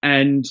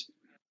 And,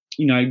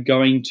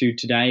 going to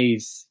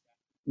today's...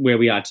 where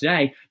we are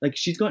today, like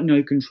she's got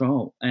no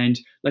control and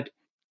like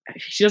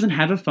she doesn't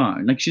have a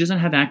phone. Like she doesn't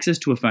have access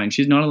to a phone.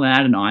 She's not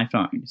allowed an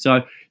iPhone.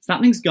 So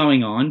something's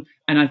going on.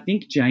 And I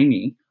think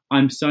Jamie,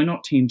 I'm so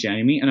not team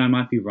Jamie and I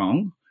might be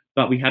wrong,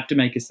 but we have to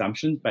make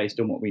assumptions based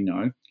on what we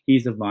know.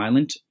 He's a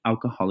violent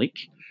alcoholic.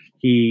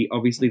 There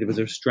was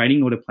a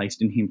restraining order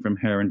placed in him from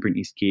her and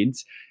Britney's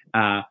kids.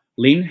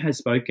 Lynn has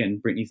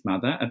spoken, Britney's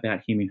mother,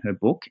 about him in her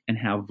book and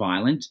how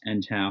violent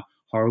and how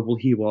horrible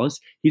he was.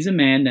 He's a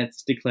man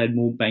that's declared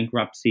more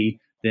bankruptcy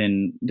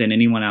than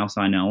anyone else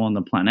I know on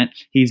the planet.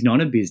 He's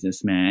not a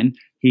businessman.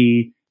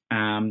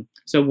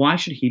 So why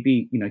should he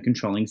be,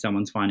 controlling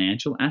someone's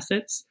financial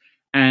assets?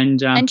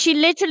 And she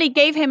literally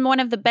gave him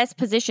one of the best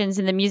positions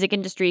in the music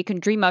industry you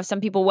can dream of.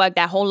 Some people work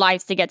their whole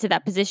lives to get to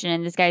that position,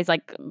 and this guy's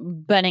like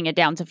burning it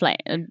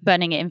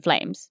burning it in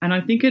flames. And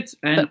I think it's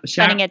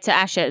burning it to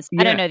ashes.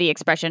 Yeah. I don't know the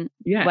expression.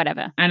 Yeah,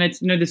 whatever. And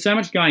it's there's so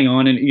much going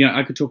on, and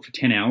I could talk for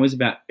 10 hours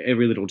about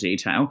every little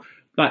detail.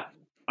 But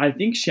I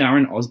think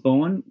Sharon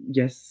Osbourne,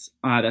 yes,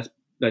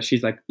 that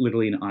she's like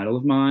literally an idol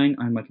of mine.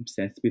 I'm like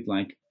obsessed with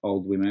like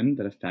old women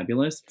that are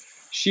fabulous.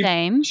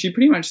 Same. She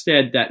pretty much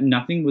said that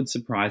nothing would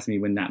surprise me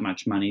when that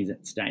much money is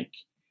at stake.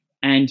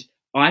 And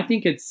I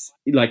think it's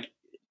like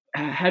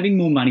having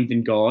more money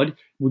than God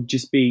would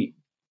just be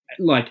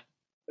like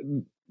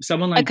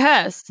someone like a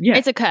curse. Yeah,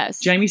 it's a curse.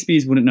 Jamie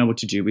Spears wouldn't know what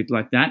to do with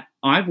like that.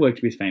 I've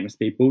worked with famous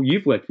people.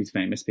 You've worked with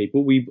famous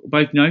people. We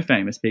both know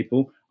famous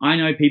people. I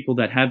know people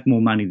that have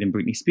more money than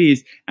Britney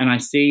Spears, and I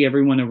see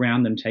everyone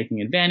around them taking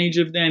advantage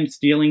of them,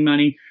 stealing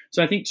money.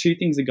 So I think two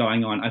things are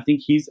going on. I think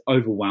he's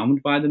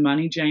overwhelmed by the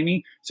money,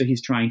 Jamie, so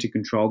he's trying to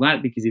control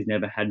that because he's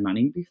never had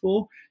money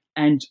before.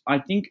 And I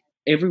think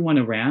everyone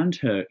around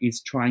her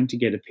is trying to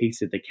get a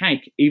piece of the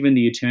cake, even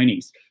the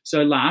attorneys.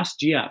 So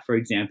last year, for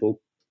example,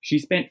 she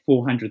spent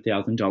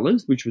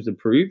 $400,000, which was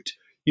approved,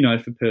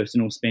 for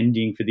personal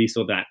spending for this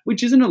or that,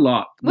 which isn't a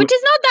lot. Which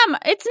is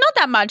it's not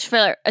that much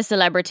for a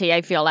celebrity,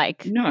 I feel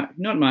like. No,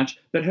 not much.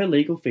 But her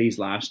legal fees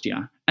last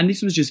year, and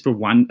this was just for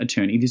one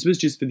attorney, this was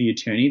just for the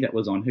attorney that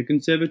was on her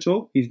conservator,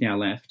 he's now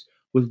left,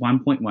 was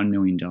 $1.1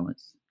 million.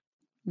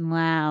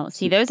 Wow.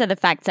 See, those are the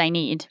facts I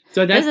need.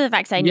 So those are the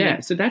facts I need. Yeah,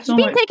 so that's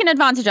being taken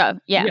advantage of.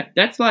 Yeah.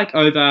 That's like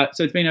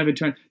it's been over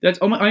 20, that's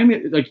almost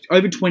like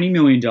over $20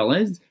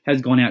 million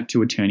has gone out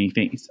to attorney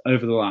fees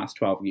over the last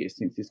 12 years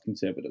since this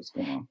conservative's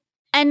gone on.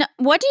 And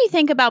what do you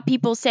think about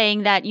people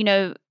saying that,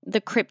 the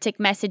cryptic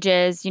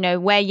messages,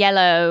 wear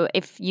yellow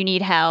if you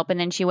need help, and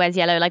then she wears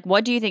yellow? Like,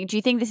 what do you think? Do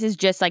you think this is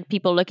just like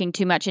people looking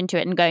too much into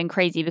it and going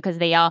crazy because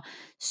they are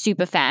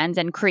super fans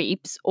and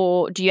creeps?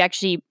 Or do you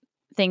actually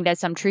think there's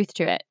some truth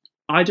to it?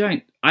 I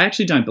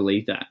actually don't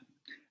believe that.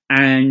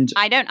 And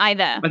I don't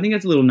either. I think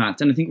that's a little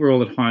nuts. And I think we're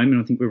all at home and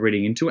I think we're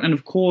reading into it. And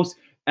of course,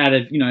 out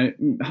of,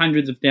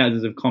 hundreds of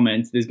thousands of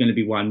comments, there's going to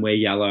be one where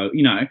yellow,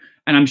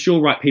 and I'm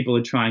sure people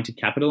are trying to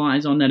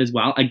capitalize on that as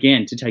well.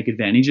 Again, to take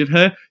advantage of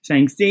her,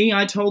 saying, see,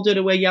 I told her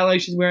to wear yellow,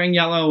 she's wearing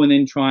yellow, and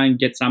then try and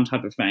get some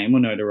type of fame or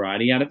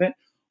notoriety out of it.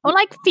 Or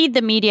like feed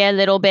the media a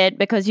little bit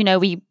because,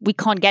 we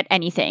can't get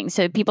anything.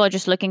 So people are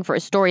just looking for a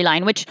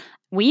storyline, which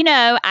we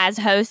know as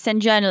hosts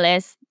and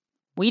journalists,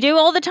 we do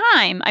all the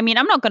time. I mean,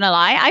 I'm not going to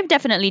lie. I've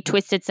definitely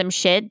twisted some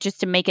shit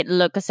just to make it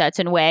look a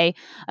certain way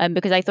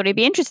because I thought it'd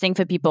be interesting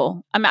for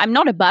people. I'm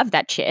not above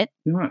that shit.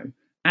 No.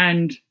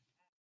 And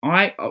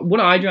what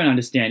I don't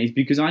understand is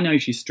because I know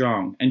she's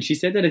strong, and she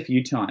said that a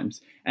few times,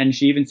 and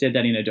she even said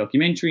that in a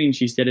documentary, and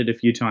she said it a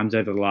few times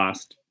over the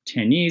last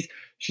 10 years.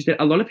 She said,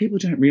 a lot of people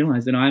don't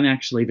realize that I'm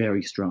actually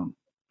very strong.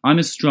 I'm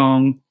a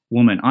strong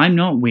woman. I'm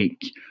not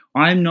weak.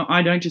 I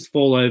don't just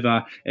fall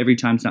over every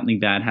time something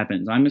bad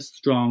happens. I'm a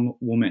strong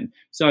woman.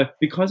 So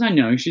because I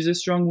know she's a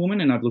strong woman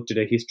and I've looked at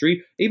her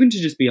history, even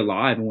to just be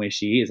alive and where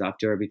she is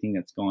after everything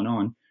that's gone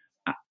on,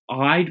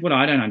 what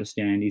I don't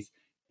understand is,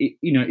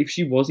 if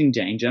she was in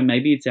danger,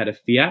 maybe it's out of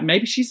fear.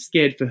 Maybe she's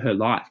scared for her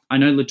life. I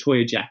know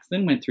LaToya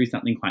Jackson went through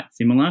something quite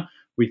similar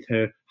with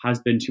her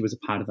husband, who was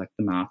a part of like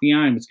the mafia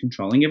and was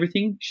controlling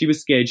everything. She was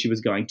scared she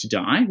was going to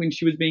die when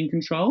she was being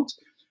controlled.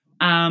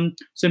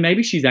 So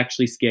maybe she's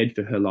actually scared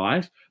for her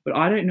life, but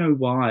I don't know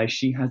why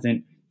she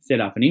hasn't set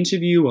up an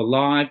interview, a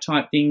live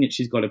type thing that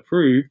she's got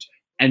approved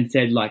and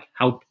said like,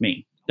 help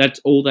me.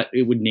 That's all that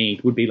it would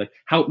need, would be like,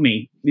 help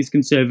me. This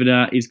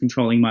conservator is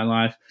controlling my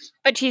life.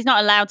 But she's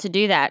not allowed to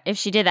do that. If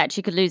she did that,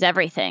 she could lose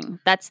everything.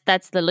 That's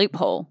the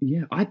loophole.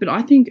 Yeah, but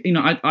I think,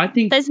 I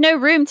think there's no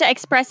room to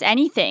express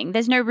anything.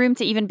 There's no room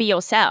to even be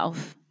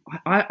yourself.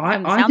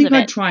 I think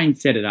I'd try and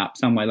set it up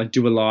some way, like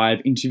do a live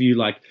interview,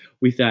 like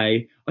with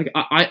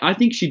I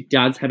think she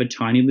does have a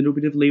tiny little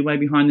bit of leeway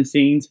behind the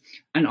scenes,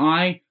 and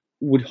I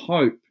would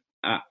hope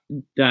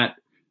that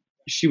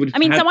she would.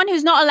 Someone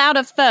who's not allowed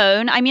a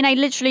phone. I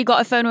literally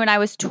got a phone when I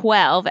was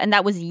 12, and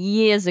that was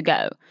years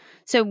ago.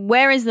 So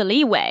where is the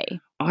leeway?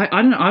 I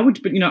don't know. I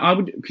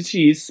would, because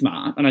she is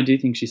smart, and I do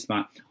think she's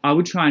smart. I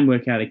would try and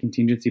work out a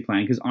contingency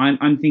plan, because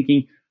I'm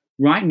thinking.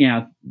 Right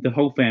now, the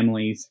whole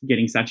family's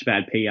getting such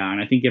bad PR, and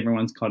I think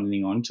everyone's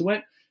cottoning on to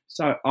it.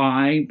 So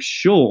I'm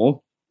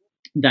sure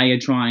they are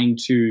trying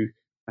to,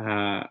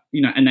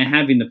 and they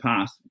have in the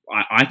past,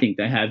 I think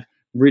they have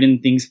written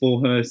things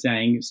for her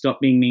saying, stop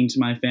being mean to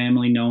my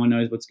family, no one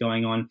knows what's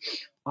going on.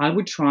 I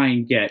would try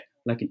and get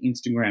like an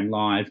Instagram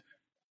live,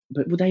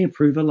 but would they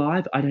approve a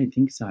live? I don't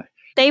think so.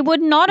 They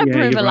would not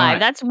approve a live. Right.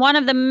 That's one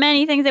of the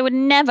many things they would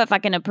never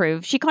fucking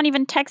approve. She can't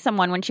even text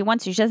someone when she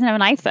wants to. She doesn't have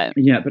an iPhone.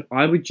 Yeah, but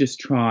I would just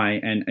try,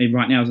 and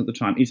right now is not the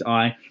time, is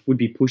I would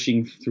be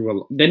pushing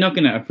through they're not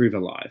going to approve a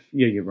live.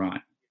 Yeah, you're right.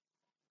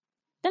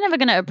 They're never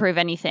going to approve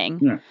anything.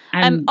 No.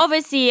 And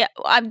Obviously,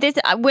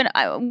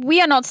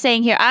 we are not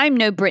saying here, I'm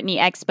no Britney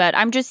expert.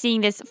 I'm just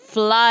seeing this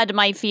flood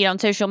my feed on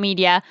social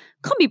media.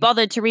 Can't be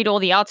bothered to read all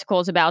the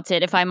articles about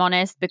it, if I'm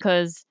honest,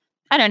 because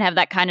I don't have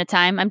that kind of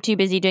time. I'm too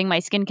busy doing my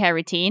skincare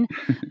routine.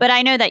 But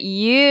I know that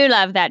you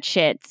love that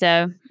shit.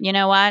 So, you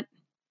know what?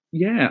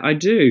 yeah, I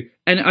do.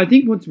 And I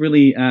think what's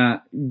really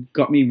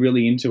got me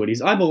really into it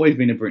is I've always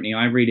been a Britney.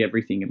 I read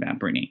everything about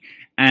Britney.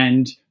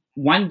 And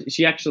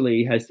she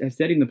actually has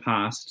said in the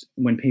past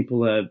when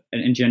people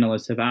and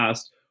journalists have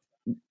asked,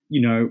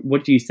 you know,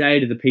 what do you say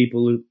to the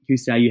people who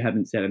say you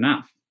haven't said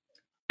enough?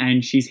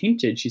 And she's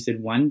hinted, she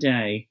said, one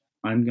day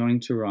I'm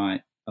going to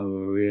write a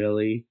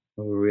really,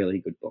 really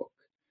good book.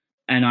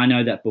 And I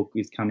know that book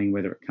is coming,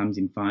 whether it comes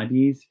in 5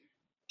 years,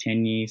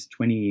 10 years,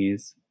 20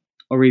 years,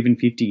 or even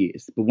 50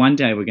 years. But one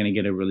day we're going to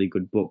get a really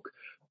good book.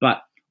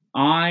 But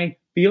I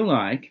feel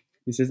like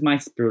this is my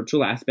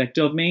spiritual aspect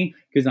of me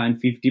because I'm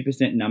 50%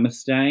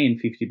 namaste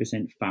and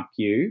 50% fuck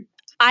you.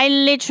 I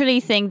literally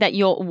think that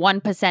you're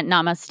 1%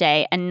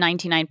 namaste and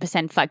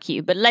 99% fuck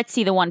you. But let's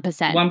see the 1%.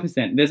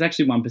 1%. There's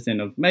actually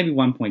 1% of maybe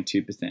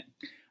 1.2%.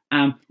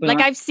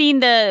 I've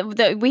seen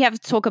we have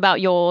to talk about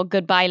your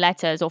goodbye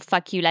letters or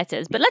fuck you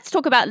letters, but let's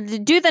talk about,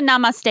 do the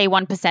namaste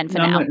 1% for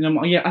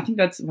now. Yeah, I think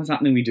that's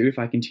something we do if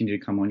I continue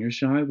to come on your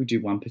show. We do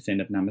 1%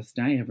 of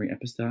namaste every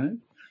episode.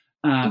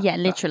 Yeah,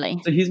 literally.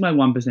 So here's my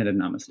 1% of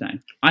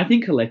namaste. I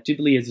think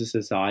collectively as a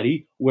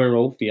society, we're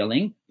all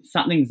feeling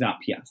something's up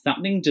here.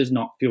 Something does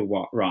not feel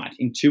right.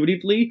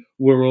 Intuitively,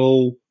 we're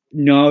all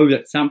know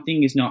that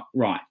something is not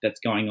right that's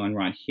going on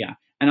right here.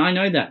 And I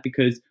know that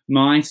because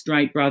my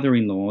straight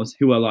brother-in-laws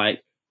who are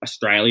like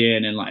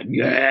Australian and like,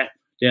 yeah,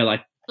 they're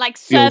like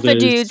surfer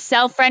builders. dudes,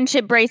 sell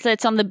friendship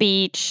bracelets on the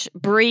beach,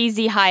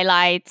 breezy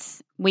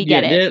highlights. We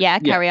get it. Yeah,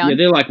 carry on. Yeah,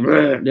 they're like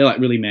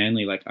really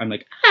manly. Like I'm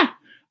like,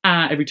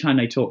 every time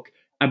they talk.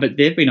 But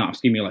they've been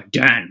asking me like,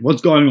 Dan,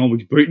 what's going on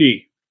with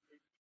Britney?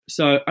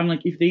 So I'm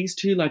like, if these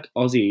two like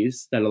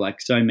Aussies that are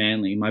like so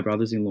manly, my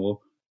brothers-in-law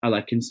are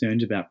like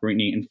concerned about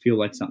Britney and feel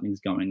like something's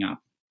going up.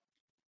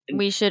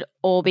 We should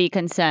all be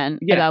concerned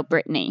about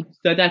Britney.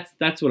 So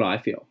that's what I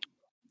feel.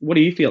 What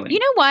are you feeling? You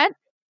know what?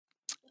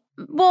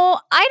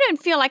 Well, I don't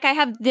feel like I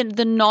have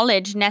the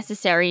knowledge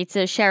necessary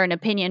to share an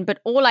opinion, but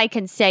all I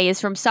can say is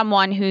from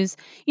someone who's,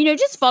 you know,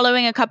 just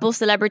following a couple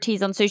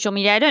celebrities on social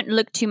media. I don't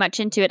look too much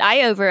into it. I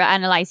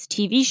overanalyze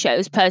TV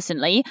shows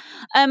personally.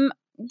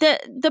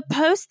 The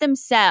posts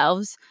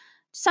themselves,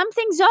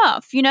 something's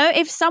off. You know,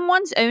 if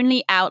someone's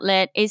only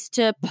outlet is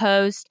to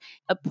post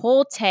a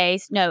poor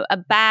taste, a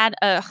bad,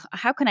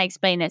 how can I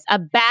explain this? A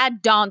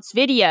bad dance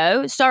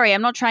video. Sorry,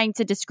 I'm not trying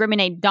to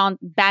discriminate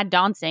bad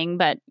dancing,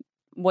 but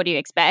what do you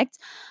expect?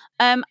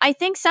 I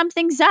think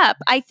something's up.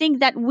 I think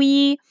that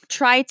we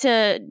try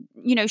to,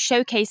 you know,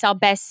 showcase our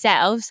best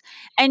selves,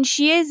 and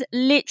she is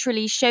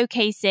literally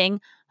showcasing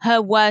her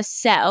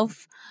worst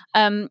self.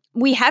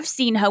 We have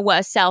seen her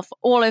worst self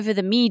all over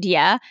the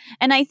media,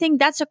 and I think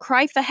that's a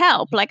cry for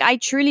help. Like, I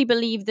truly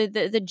believe that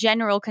the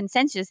general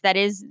consensus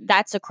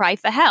that's a cry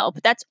for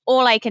help. That's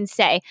all I can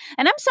say.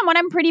 And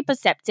I'm pretty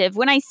perceptive.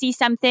 When I see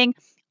something,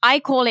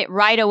 I call it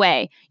right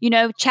away. You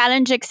know,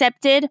 challenge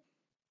accepted.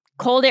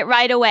 Called it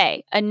right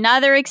away.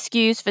 Another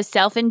excuse for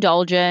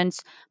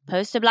self-indulgence.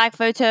 Post a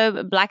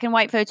black and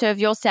white photo of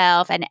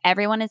yourself, and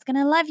everyone is going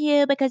to love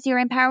you because you're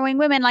empowering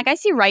women. Like, I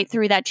see right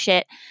through that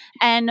shit.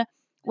 And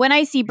when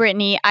I see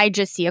Britney, I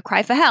just see a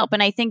cry for help.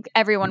 And I think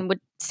everyone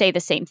would say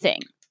the same thing.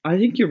 I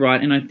think you're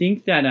right. And I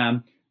think that,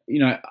 you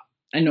know,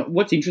 and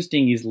what's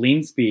interesting is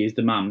Lynn Spears,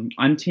 the mum.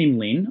 I'm Team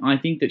Lynn. I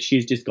think that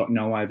she's just got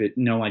no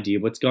idea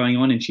what's going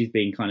on, and she's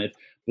being kind of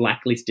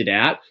blacklisted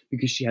out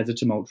because she has a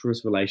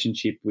tumultuous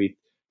relationship with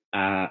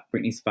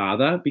Britney's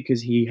father,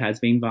 because he has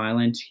been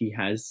violent. He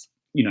has,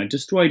 you know,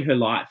 destroyed her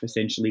life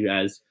essentially,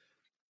 as,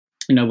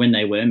 you know, when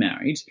they were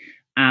married,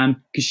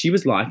 because she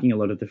was liking a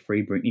lot of the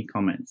Free Britney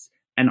comments.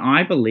 And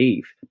I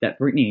believe that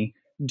Britney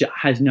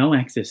has no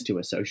access to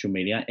her social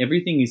media.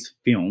 Everything is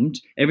filmed.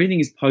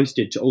 Everything is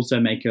posted to also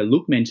make her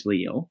look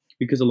mentally ill,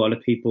 because a lot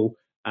of people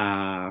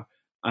are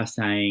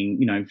saying,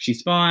 you know,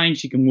 she's fine,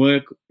 she can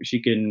work, she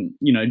can,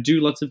 you know,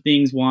 do lots of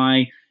things.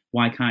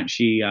 Why can't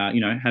she,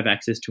 you know, have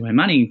access to her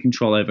money and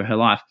control over her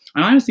life?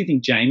 And I honestly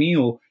think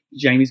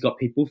Jamie's got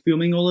people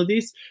filming all of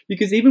this,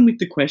 because even with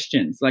the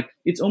questions, like,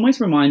 it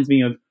almost reminds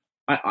me of,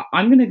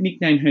 I'm going to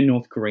nickname her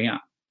North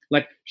Korea.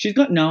 Like, she's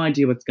got no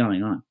idea what's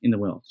going on in the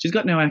world. She's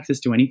got no access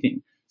to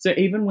anything. So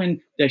even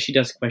when she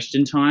does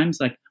question times,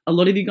 like, a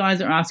lot of you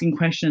guys are asking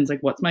questions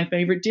like, what's my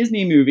favorite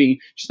Disney movie?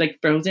 She's like,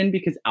 Frozen,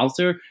 because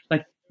Elsa,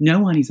 like, no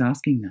one is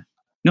asking that.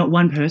 Not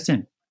one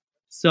person.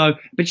 So,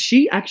 but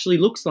she actually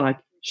looks like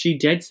she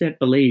dead set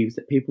believes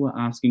that people are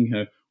asking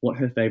her what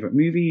her favorite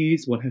movie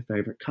is, what her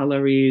favorite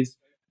color is,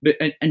 but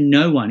and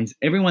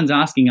everyone's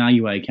asking, are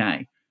you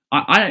okay?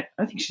 I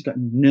think she's got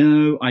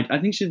I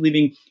think she's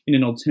living in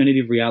an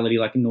alternative reality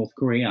like in North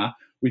Korea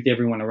with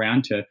everyone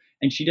around her,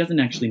 and she doesn't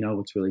actually know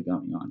what's really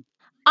going on.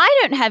 I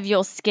don't have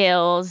your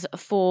skills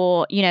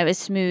for, a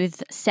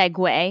smooth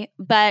segue,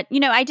 but,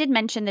 I did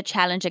mention the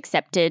challenge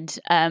accepted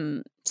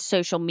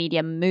social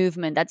media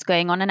movement that's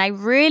going on. And I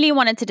really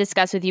wanted to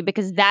discuss with you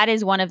because that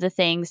is one of the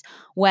things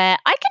where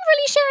I can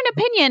really share an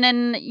opinion.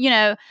 And,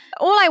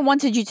 all I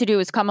wanted you to do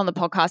was come on the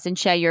podcast and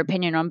share your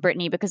opinion on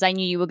Britney because I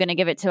knew you were going to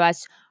give it to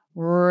us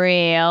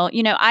real.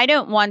 I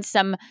don't want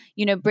some,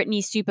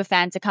 Britney super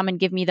fan to come and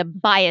give me the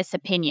biased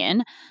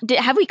opinion.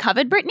 Have we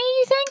covered Britney,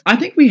 you think? I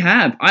think we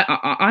have.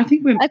 I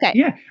think we're okay.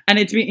 Yeah, and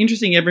it's been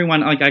interesting.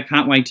 Everyone, I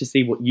can't wait to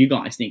see what you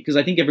guys think because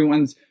I think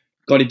everyone's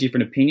got a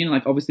different opinion.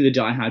 Like obviously the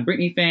diehard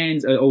Britney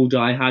fans are all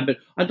diehard, but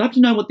I'd love to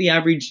know what the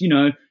average,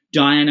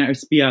 Diana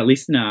Espia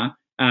listener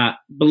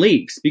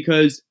believes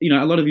because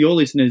a lot of your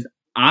listeners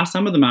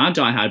some of them are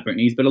diehard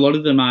Britneys, but a lot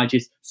of them are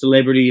just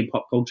celebrity and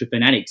pop culture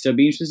fanatics. So it'd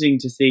be interesting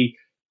to see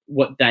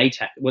what they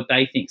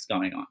think's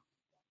going on.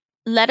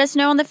 Let us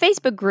know on the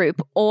Facebook group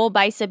or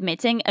by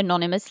submitting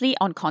anonymously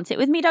on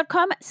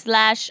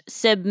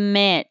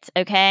contentwithme.com/submit.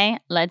 Okay,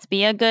 let's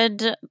be a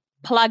good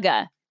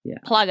plugger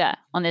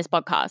on this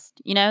podcast.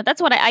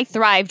 That's what I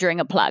thrive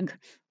during a plug.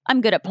 I'm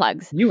good at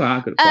plugs. You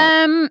are good at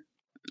plugs.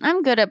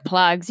 I'm good at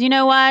plugs. You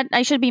know what?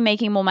 I should be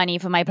making more money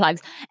for my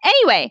plugs.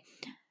 Anyway,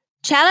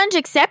 challenge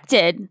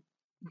accepted.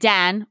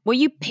 Dan, were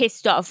you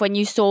pissed off when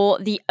you saw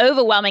the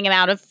overwhelming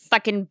amount of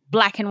fucking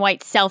black and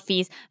white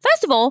selfies?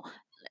 First of all,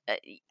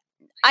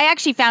 I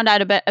actually found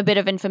out a bit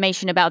of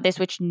information about this,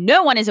 which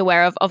no one is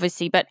aware of,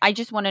 obviously, but I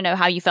just want to know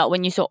how you felt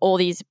when you saw all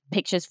these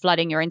pictures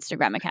flooding your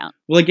Instagram account.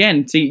 Well,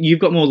 again, see, you've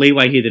got more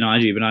leeway here than I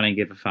do, but I don't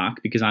give a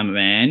fuck because I'm a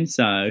man,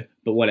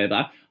 but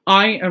whatever.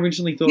 I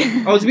originally thought,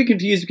 I was a bit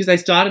confused because they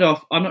started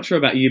off, I'm not sure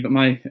about you, but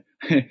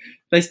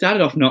they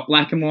started off not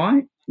black and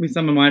white with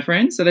some of my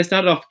friends. So they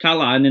started off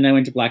colour and then they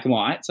went to black and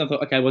white. So I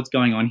thought, okay, what's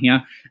going on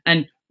here?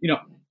 And,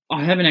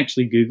 I haven't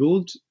actually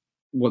Googled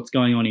what's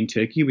going on in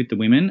Turkey with the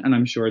women, and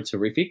I'm sure it's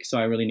horrific. So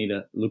I really need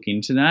to look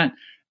into that.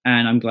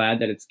 And I'm glad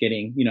that it's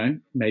getting,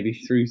 maybe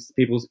through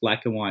people's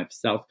black and white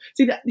self.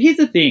 See, here's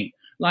the thing.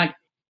 Like,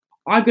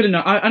 I've got to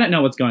know. I don't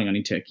know what's going on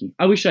in Turkey.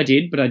 I wish I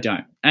did, but I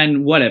don't.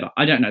 And whatever.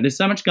 I don't know. There's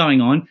so much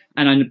going on,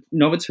 and I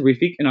know it's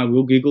horrific, and I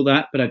will Google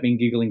that, but I've been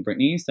Googling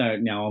Britney, so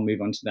now I'll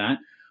move on to that.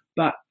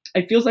 But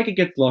it feels like it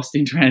gets lost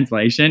in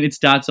translation. It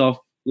starts off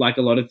like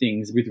a lot of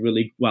things with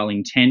really well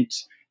intent,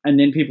 and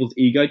then people's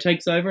ego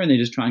takes over, and they're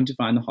just trying to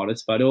find the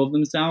hottest photo of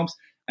themselves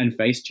and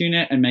Facetune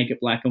it and make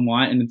it black and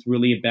white, and it's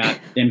really about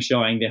them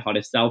showing their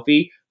hottest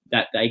selfie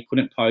that they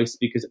couldn't post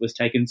because it was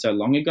taken so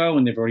long ago,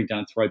 and they've already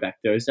done Throwback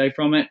Thursday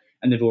from it,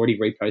 and they've already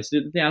reposted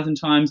it 1,000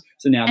 times.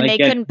 So now they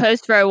couldn't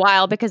post for a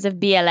while because of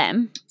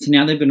BLM. So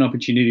now they've got an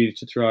opportunity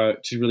to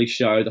really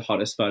show the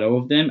hottest photo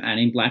of them and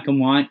in black and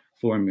white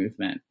for a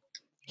movement.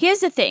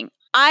 Here's the thing.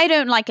 I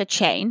don't like a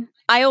chain.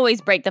 I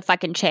always break the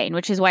fucking chain,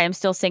 which is why I'm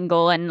still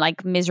single and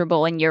like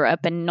miserable in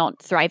Europe and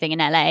not thriving in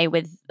LA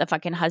with a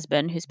fucking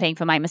husband who's paying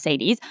for my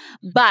Mercedes.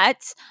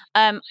 But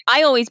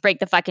I always break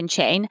the fucking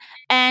chain.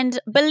 And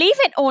believe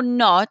it or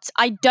not,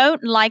 I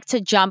don't like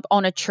to jump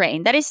on a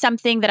train. That is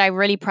something that I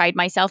really pride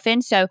myself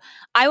in. So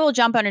I will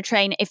jump on a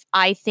train if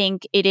I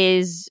think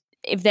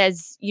if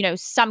there's,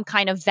 some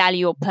kind of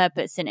value or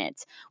purpose in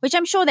it, which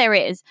I'm sure there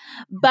is.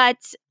 But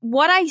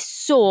what I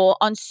saw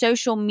on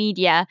social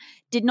media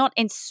did not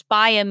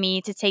inspire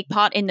me to take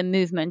part in the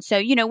movement.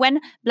 So,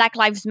 when Black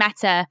Lives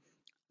Matter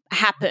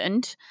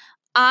happened,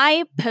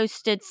 I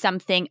posted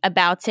something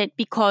about it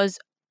because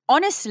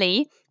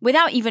honestly,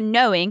 without even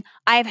knowing,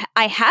 I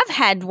have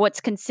had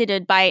what's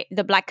considered by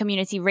the Black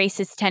community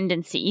racist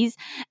tendencies,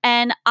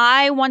 and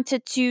I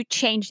wanted to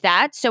change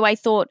that. So I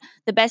thought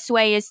the best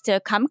way is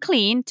to come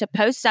clean, to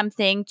post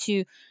something,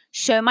 to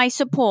show my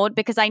support,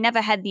 because I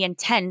never had the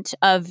intent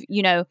of,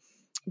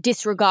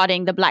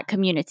 disregarding the Black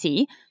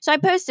community. So I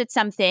posted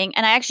something,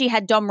 and I actually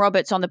had Dom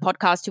Roberts on the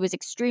podcast, who was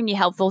extremely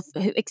helpful,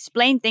 who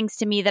explained things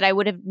to me that I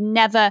would have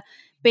never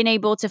been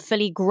able to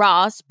fully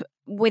grasp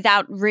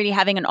without really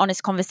having an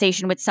honest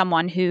conversation with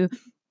someone who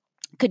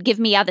could give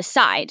me other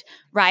side,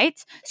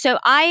 right? So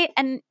I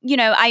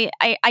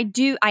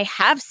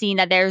have seen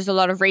that there's a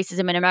lot of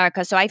racism in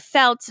America. So I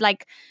felt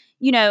like,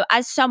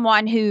 as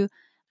someone who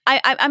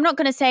I'm not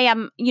going to say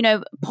I'm,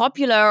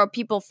 popular or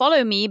people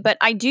follow me, but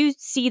I do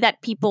see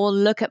that people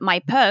look at my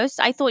posts.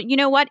 I thought, you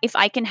know what? If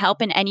I can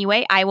help in any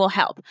way, I will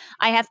help.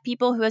 I have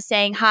people who are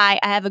saying, hi,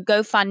 I have a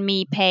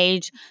GoFundMe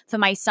page for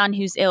my son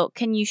who's ill.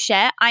 Can you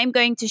share? I'm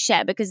going to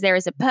share because there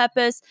is a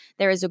purpose,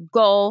 there is a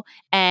goal,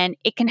 and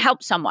it can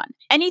help someone.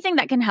 Anything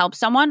that can help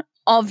someone,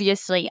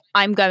 obviously,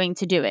 I'm going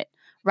to do it,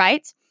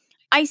 right?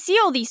 I see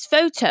all these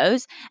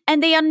photos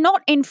and they are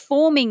not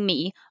informing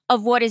me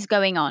of what is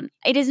going on.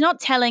 It is not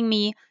telling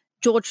me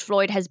George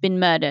Floyd has been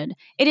murdered.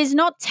 It is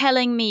not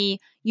telling me,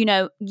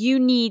 you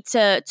need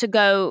to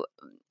go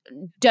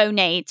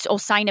donate or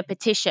sign a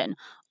petition.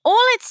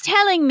 All it's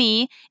telling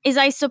me is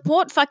I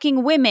support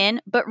fucking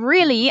women, but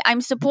really I'm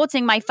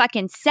supporting my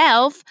fucking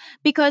self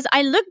because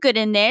I look good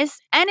in this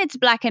and it's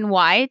black and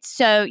white.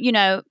 So,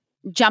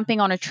 jumping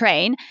on a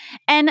train.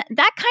 And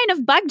that kind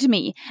of bugged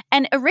me.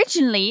 And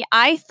originally,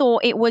 I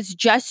thought it was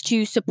just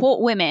to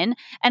support women.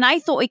 And I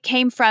thought it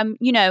came from,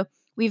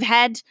 we've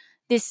had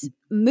this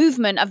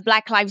movement of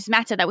Black Lives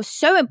Matter that was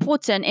so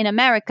important in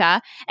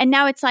America. And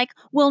now it's like,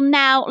 well,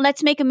 now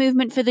let's make a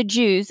movement for the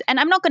Jews. And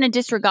I'm not going to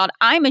disregard,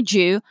 I'm a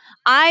Jew.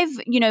 I've,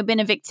 been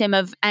a victim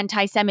of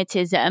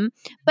anti-Semitism.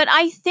 But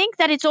I think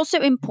that it's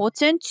also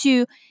important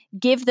to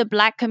give the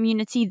Black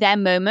community their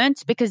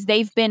moment because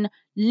they've been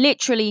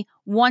literally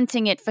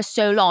wanting it for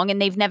so long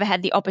and they've never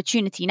had the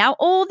opportunity. Now,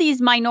 all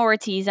these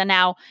minorities are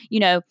now,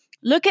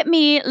 look at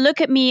me.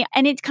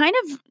 And it kind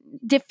of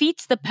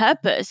defeats the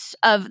purpose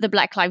of the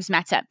Black Lives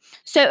Matter.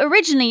 So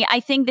originally, I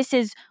think this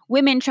is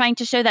women trying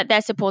to show that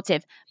they're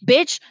supportive.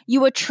 Bitch,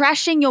 you were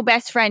trashing your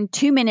best friend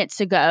 2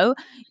 minutes ago.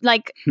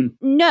 Like,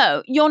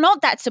 no, you're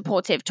not that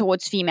supportive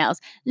towards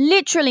females.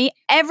 Literally,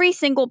 every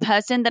single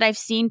person that I've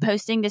seen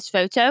posting this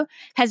photo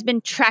has been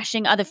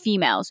trashing other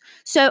females.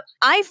 So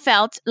I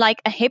felt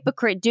like a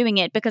hypocrite doing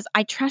it because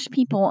I trash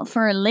people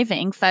for a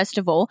living, first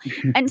of all.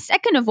 And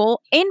second of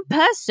all, in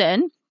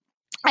person,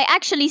 I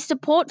actually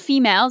support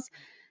females,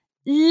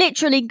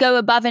 literally go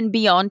above and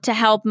beyond to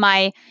help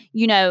my,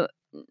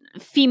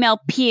 female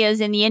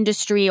peers in the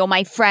industry or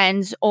my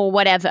friends or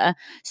whatever.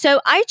 So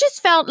I just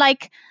felt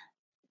like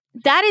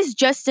that is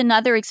just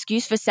another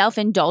excuse for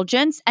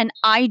self-indulgence. And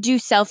I do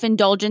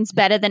self-indulgence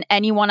better than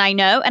anyone I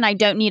know. And I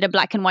don't need a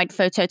black and white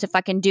photo to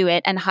fucking do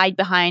it and hide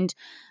behind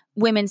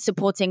women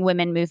supporting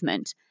women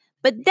movement.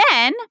 But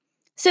then,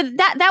 so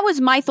that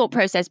was my thought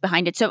process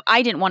behind it. So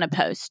I didn't want to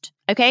post.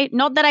 Okay.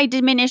 Not that I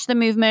diminish the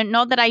movement,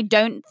 not that I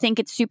don't think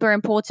it's super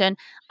important.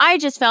 I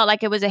just felt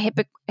like it was a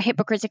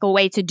hypocritical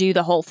way to do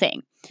the whole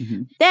thing.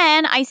 Mm-hmm.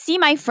 Then I see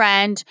my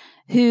friend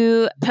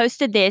who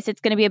posted this. It's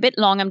going to be a bit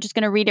long. I'm just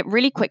going to read it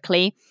really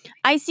quickly.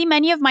 I see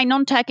many of my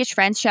non-Turkish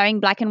friends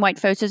sharing black and white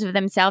photos of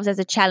themselves as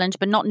a challenge,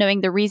 but not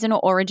knowing the reason or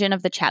origin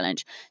of the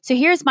challenge. So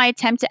here's my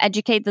attempt to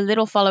educate the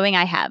little following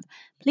I have.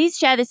 Please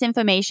share this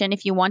information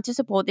if you want to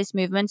support this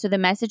movement so the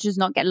message does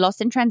not get lost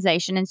in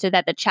translation and so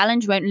that the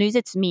challenge won't lose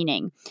its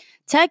meaning.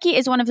 Turkey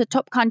is one of the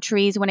top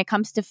countries when it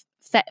comes to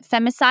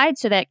femicide,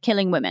 so they're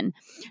killing women.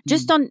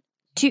 Just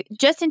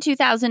in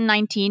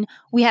 2019,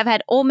 we have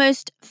had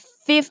almost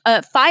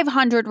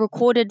 500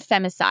 recorded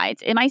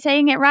femicides. Am I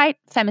saying it right?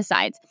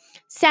 Femicides.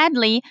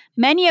 Sadly,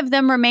 many of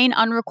them remain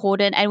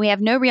unrecorded, and we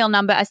have no real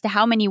number as to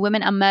how many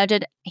women are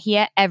murdered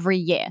here every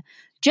year.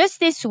 Just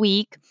this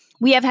week,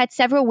 we have had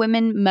several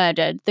women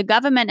murdered. The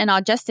government and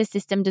our justice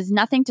system does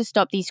nothing to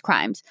stop these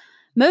crimes.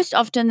 Most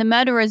often, the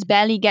murderers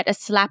barely get a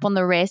slap on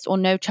the wrist or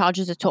no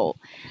charges at all.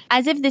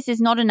 As if this is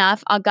not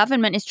enough, our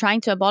government is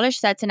trying to abolish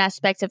certain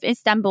aspects of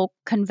Istanbul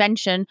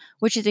Convention,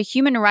 which is a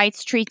human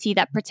rights treaty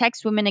that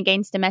protects women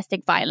against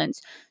domestic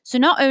violence. So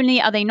not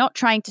only are they not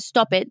trying to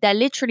stop it, they're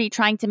literally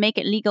trying to make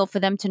it legal for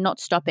them to not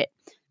stop it.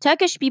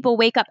 Turkish people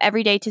wake up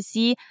every day to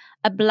see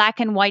a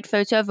black and white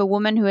photo of a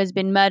woman who has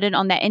been murdered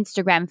on their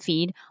Instagram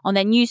feed, on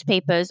their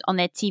newspapers, on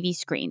their TV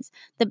screens.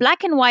 The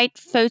black and white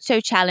photo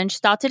challenge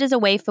started as a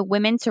way for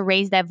women to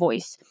raise their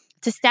voice,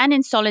 to stand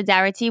in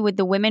solidarity with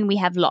the women we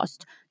have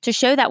lost, to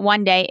show that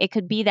one day it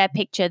could be their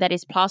picture that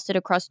is plastered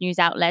across news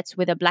outlets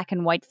with a black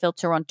and white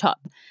filter on top.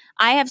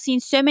 I have seen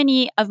so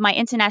many of my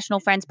international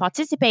friends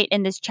participate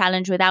in this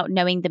challenge without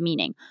knowing the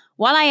meaning.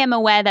 While I am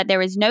aware that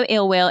there is no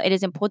ill will, it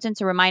is important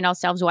to remind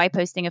ourselves why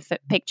posting a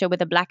picture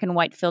with a black and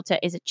white filter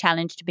is a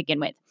challenge to begin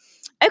with.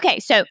 Okay,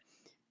 so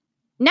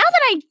now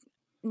that I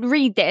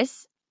read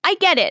this, I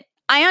get it.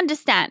 I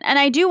understand, and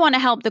I do want to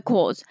help the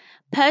cause.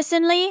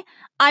 Personally,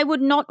 I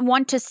would not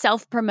want to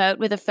self-promote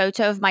with a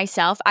photo of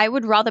myself. I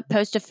would rather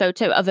post a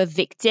photo of a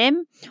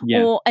victim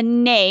or a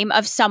name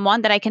of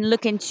someone that I can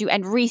look into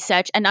and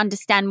research and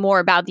understand more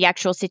about the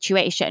actual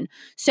situation.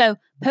 So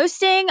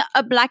posting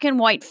a black and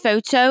white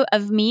photo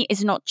of me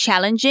is not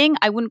challenging.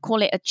 I wouldn't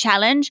call it a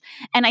challenge.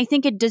 And I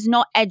think it does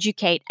not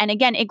educate. And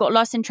again, it got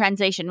lost in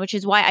translation, which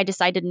is why I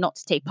decided not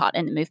to take part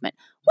in the movement.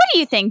 What do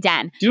you think,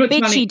 Dan? Do you know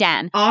what's funny? Bitchy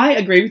Dan. I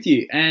agree with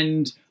you.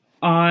 And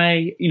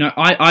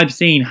I've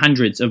seen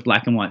hundreds of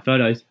black and white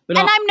photos. But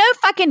I'm no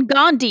fucking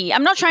Gandhi.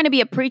 I'm not trying to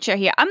be a preacher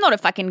here. I'm not a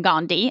fucking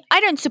Gandhi. I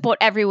don't support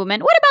every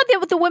woman. What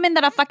about the women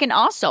that are fucking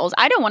arseholes?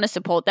 I don't want to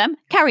support them.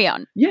 Carry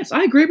on. Yes,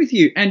 I agree with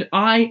you. And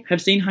I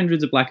have seen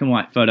hundreds of black and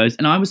white photos,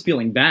 and I was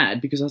feeling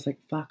bad because I was like,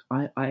 fuck,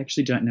 I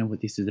actually don't know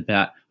what this is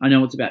about. I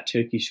know it's about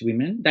Turkish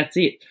women. That's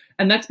it.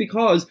 And that's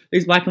because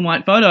these black and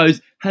white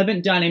photos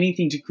haven't done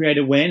anything to create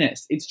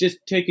awareness. It's just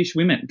Turkish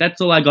women.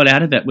 That's all I got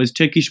out of it was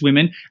Turkish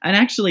women. And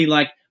actually,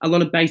 like, a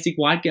lot of basic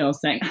white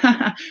girls saying,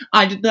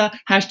 I did the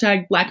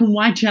hashtag black and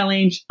white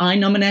challenge. I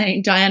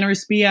nominate Diana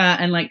Aspia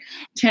and like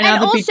 10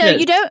 other bitches. And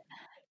also,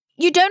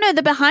 you don't know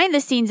the behind the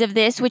scenes of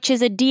this, which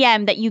is a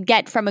DM that you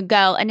get from a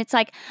girl. And it's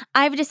like,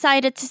 I've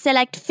decided to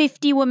select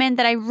 50 women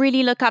that I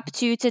really look up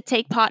to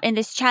take part in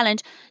this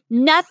challenge.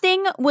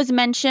 Nothing was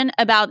mentioned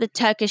about the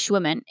Turkish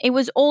women. It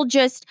was all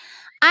just,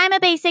 I'm a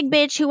basic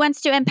bitch who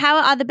wants to empower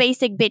other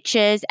basic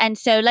bitches. And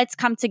so let's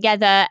come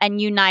together and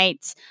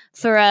unite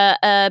for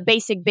a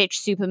basic bitch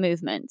super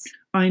movement.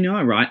 I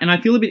know, right? And I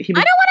feel a bit... I don't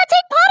want to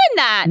take part in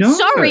that. No.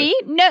 Sorry.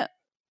 No.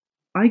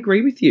 I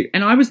agree with you.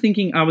 And I was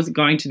thinking, I was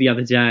going to the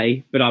other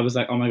day, but I was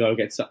like, oh my God, I'll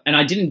get so. And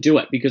I didn't do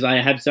it because I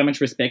have so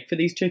much respect for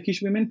these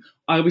Turkish women.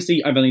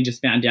 Obviously, I've only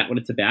just found out what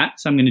it's about,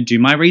 so I'm going to do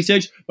my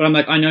research. But I'm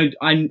like, I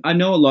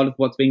know a lot of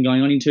what's been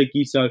going on in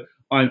Turkey, so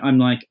I'm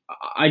like,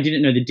 I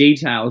didn't know the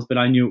details, but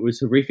I knew it was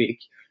horrific.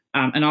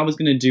 And I was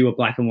going to do a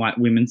black and white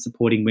women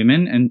supporting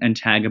women and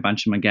tag a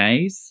bunch of my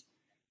gays.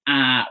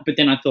 But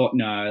then I thought,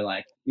 no,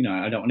 like, you know,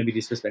 I don't want to be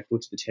disrespectful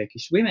to the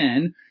Turkish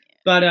women.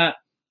 But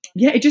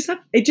yeah, it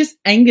just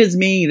angers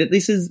me that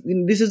this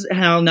is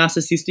how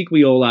narcissistic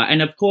we all are.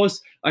 And of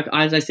course, like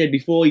as I said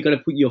before, you got to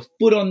put your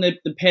foot on the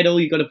pedal.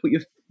 You got to put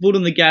your foot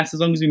on the gas as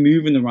long as we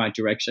move in the right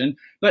direction.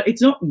 But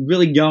it's not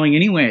really going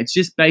anywhere. It's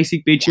just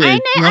basic bitches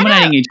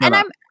nominating each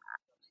other.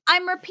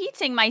 I'm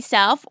repeating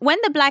myself. When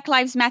the Black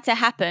Lives Matter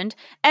happened,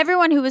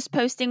 everyone who was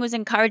posting was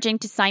encouraging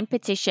to sign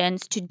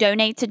petitions, to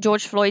donate to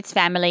George Floyd's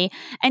family.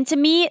 And to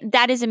me,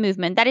 that is a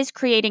movement. That is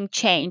creating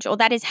change, or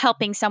that is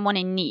helping someone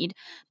in need.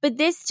 But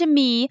this, to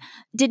me,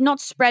 did not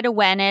spread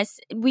awareness.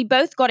 We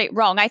both got it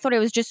wrong. I thought it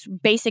was just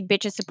basic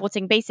bitches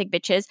supporting basic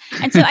bitches.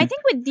 And so I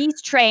think with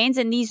these trains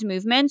and these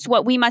movements,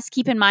 what we must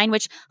keep in mind,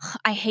 which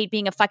I hate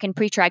being a fucking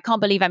preacher. I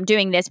can't believe I'm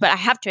doing this, but I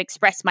have to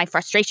express my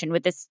frustration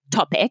with this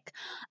topic.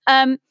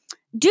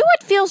 Do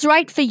what feels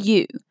right for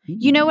you.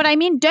 You know what I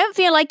mean? Don't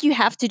feel like you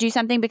have to do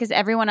something because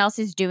everyone else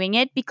is doing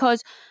it,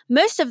 because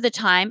most of the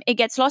time it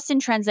gets lost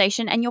in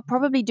translation and you're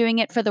probably doing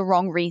it for the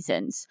wrong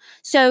reasons.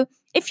 So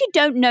if you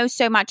don't know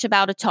so much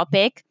about a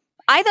topic,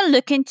 either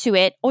look into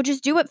it or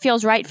just do what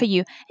feels right for you.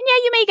 And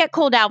yeah, you may get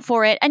called out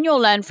for it and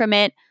you'll learn from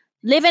it.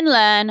 Live and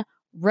learn.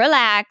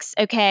 Relax,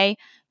 okay?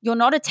 You're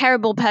not a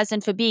terrible person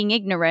for being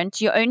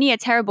ignorant. You're only a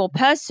terrible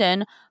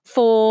person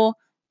for...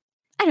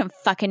 I don't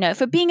fucking know,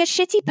 for being a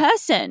shitty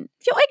person.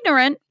 If you're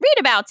ignorant, read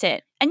about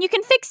it and you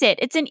can fix it.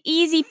 It's an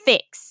easy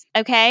fix,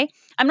 okay?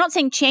 I'm not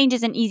saying change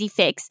is an easy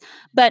fix,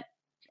 but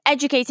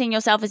educating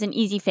yourself is an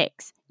easy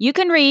fix. You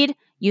can read,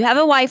 you have a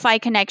Wi-Fi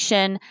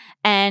connection,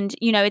 and,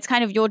 you know, it's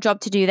kind of your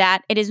job to do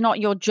that. It is not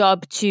your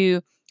job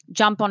to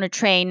jump on a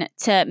train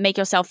to make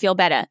yourself feel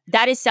better.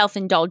 That is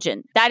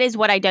self-indulgent. That is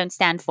what I don't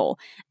stand for.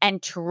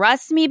 And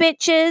trust me,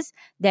 bitches,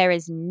 there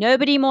is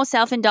nobody more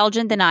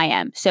self-indulgent than I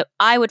am. So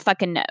I would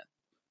fucking know.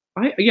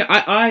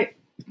 I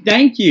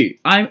thank you.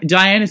 I'm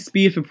Diana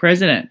Spear for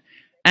president.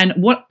 And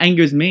what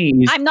angers me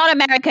is... I'm not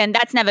American.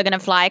 That's never going to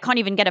fly. I can't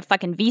even get a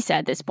fucking visa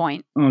at this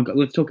point. Oh, God,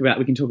 we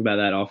can talk about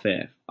that off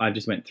air. I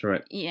just went through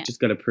it. Yeah. Just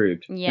got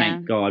approved. Yeah.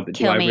 Thank God. But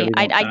kill do I me. really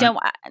want I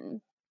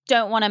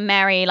don't want to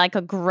marry like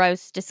a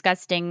gross,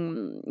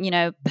 disgusting, you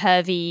know,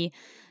 pervy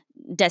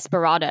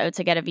desperado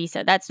to get a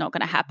visa. That's not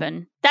going to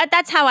happen.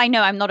 That's how I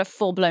know I'm not a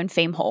full-blown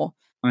fame whore.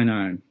 I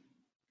know.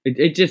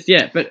 It just,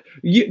 yeah, but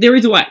there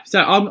is a way.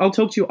 So I'll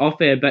talk to you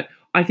off air, but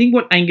I think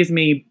what angers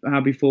me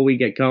before we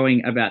get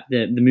going about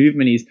the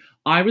movement is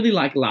I really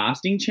like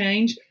lasting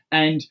change.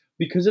 And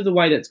because of the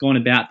way that's gone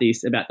about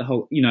this, about the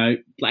whole, you know,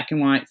 black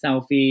and white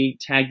selfie,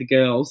 tag the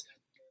girls,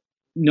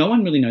 no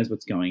one really knows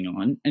what's going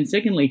on. And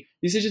secondly,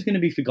 this is just going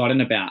to be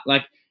forgotten about.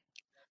 Like,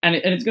 and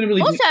it's going to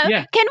really... Also,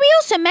 can we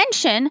also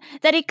mention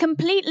that it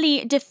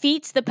completely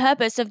defeats the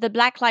purpose of the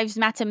Black Lives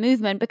Matter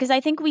movement? Because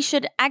I think we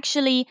should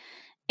actually...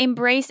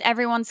 embrace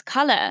everyone's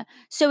color.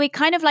 So it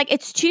kind of like,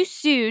 it's too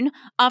soon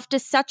after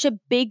such a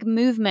big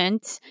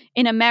movement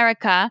in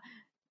America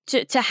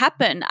to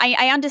happen.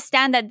 I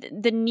understand that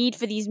the need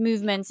for these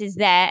movements is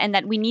there and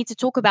that we need to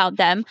talk about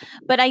them,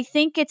 but I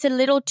think it's a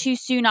little too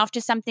soon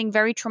after something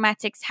very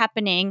traumatic's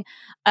happening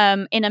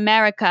in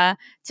America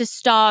to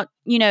start,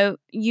 you know,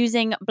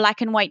 using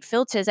black and white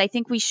filters. I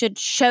think we should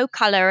show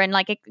color and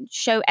like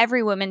show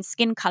every woman's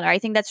skin color. I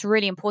think that's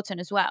really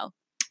important as well.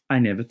 I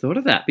never thought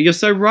of that, but you're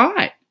so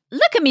right.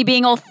 Look at me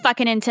being all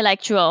fucking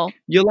intellectual.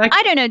 You're like...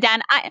 I don't know,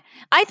 Dan.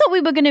 I thought we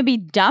were going to be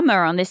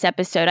dumber on this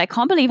episode. I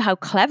can't believe how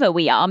clever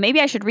we are.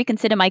 Maybe I should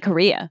reconsider my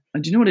career.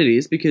 Do you know what it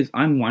is? Because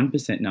I'm 1%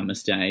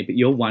 namaste, but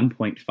you're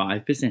 1.5%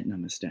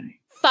 namaste.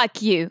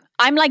 Fuck you.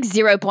 I'm like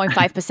 0.5%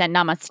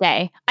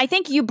 namaste. I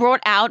think you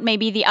brought out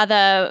maybe the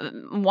other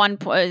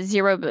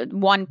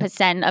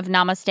 1.01% of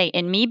namaste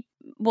in me.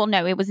 Well,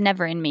 no, it was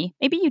never in me.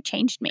 Maybe you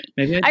changed me.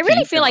 I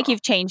really feel like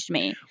you've changed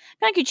me. I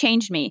feel like you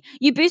changed me.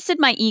 You boosted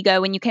my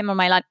ego when you came on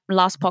my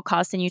last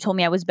podcast and you told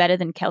me I was better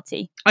than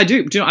Kelty. I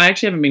do. I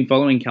actually haven't been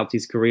following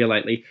Kelty's career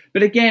lately.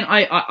 But again,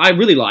 I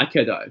really like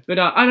her though. But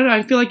I don't know.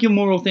 I feel like you're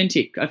more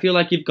authentic. I feel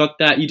like you've got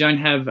that. You don't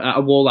have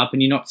a wall up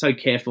and you're not so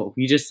careful.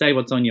 You just say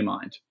what's on your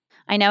mind.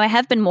 I know. I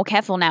have been more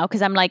careful now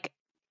because I'm like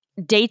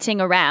dating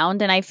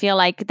around and I feel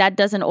like that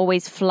doesn't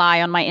always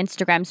fly on my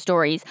Instagram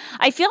stories.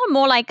 I feel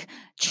more like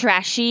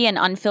trashy and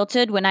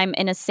unfiltered when I'm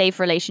in a safe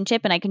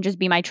relationship and I can just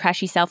be my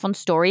trashy self on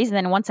stories. And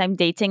then once I'm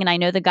dating and I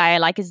know the guy I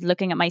like is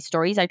looking at my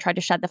stories, I try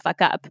to shut the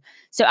fuck up.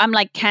 So I'm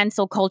like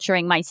cancel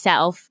culturing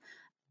myself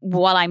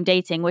while I'm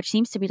dating, which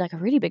seems to be like a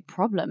really big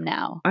problem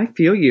now. I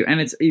feel you.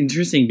 And it's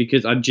interesting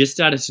because I've just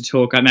started to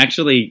talk. I'm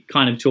actually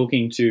kind of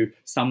talking to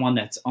someone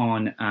that's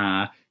on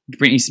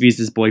Britney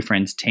Spears'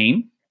 boyfriend's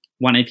team.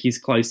 one of his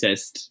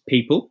closest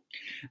people.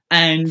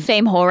 And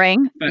Fame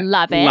whoring.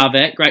 Love it. Love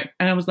it. Great.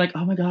 And I was like,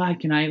 oh my God,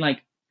 can I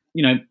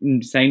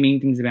say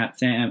mean things about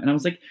Sam? And I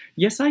was like,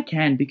 yes, I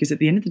can, because at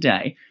the end of the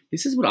day,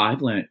 this is what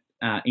I've learned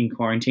in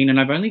quarantine. And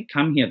I've only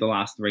come here the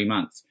last 3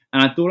 months.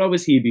 And I thought I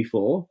was here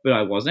before, but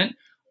I wasn't.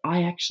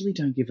 I actually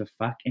don't give a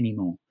fuck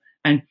anymore.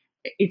 And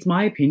it's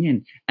my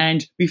opinion.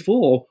 And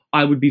before,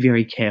 I would be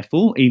very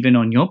careful, even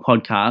on your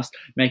podcast,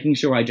 making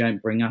sure I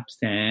don't bring up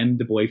Sam,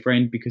 the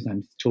boyfriend, because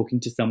I'm talking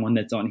to someone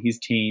that's on his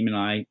team and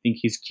I think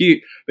he's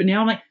cute. But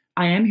now I'm like,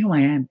 I am who I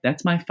am.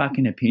 That's my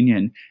fucking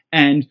opinion.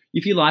 And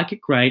if you like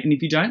it, great. And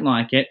if you don't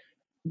like it,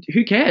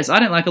 who cares? I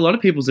don't like a lot of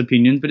people's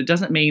opinions, but it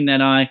doesn't mean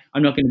that I'm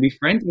not going to be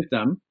friends with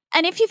them.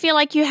 And if you feel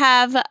like you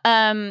have,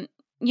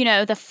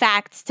 the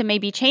facts to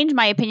maybe change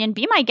my opinion,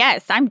 be my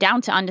guest. I'm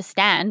down to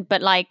understand,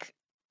 but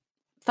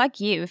fuck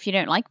you if you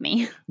don't like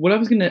me. What I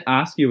was going to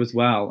ask you as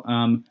well,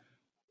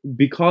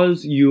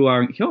 because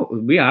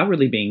we are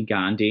really being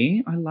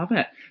Gandhi. I love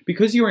it.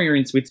 Because you're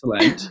in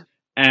Switzerland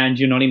and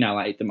you're not in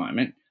LA at the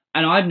moment,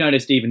 and I've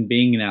noticed even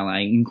being in LA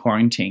in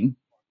quarantine,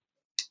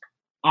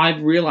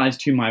 I've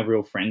realized who my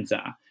real friends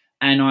are.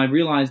 And I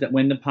realized that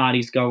when the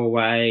parties go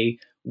away,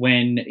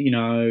 when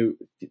I'm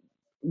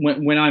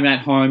at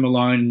home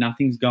alone and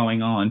nothing's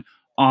going on,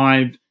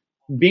 I've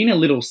been a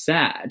little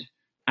sad.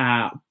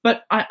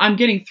 But I'm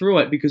getting through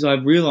it because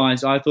I've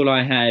realized I thought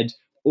I had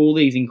all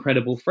these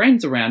incredible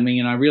friends around me,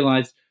 and I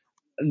realized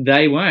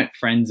they weren't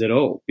friends at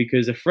all,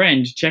 because a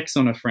friend checks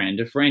on a friend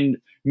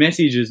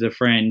messages a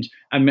friend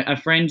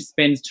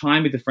spends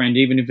time with a friend,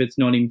 even if it's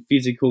not in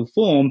physical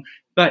form,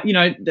 but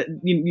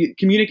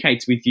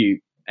communicates with you.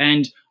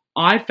 And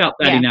I felt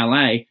that in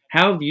LA.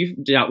 How have you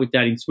dealt with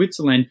that in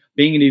Switzerland,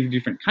 being in a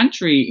different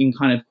country in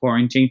kind of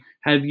quarantine?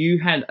 Have you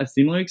had a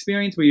similar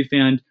experience where you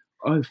found,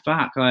 oh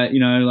fuck,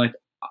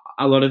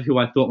 a lot of who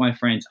I thought my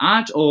friends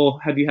aren't, or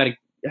have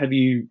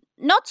you?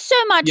 Not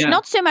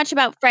so much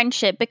about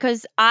friendship,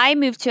 because I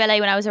moved to LA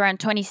when I was around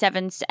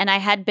 27 and I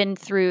had been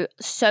through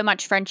so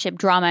much friendship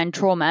drama and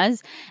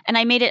traumas, and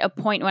I made it a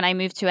point when I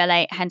moved to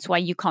LA, hence why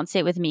you can't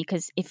sit with me,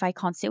 because if I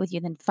can't sit with you,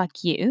 then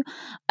fuck you.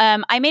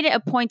 I made it a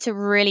point to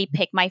really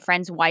pick my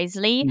friends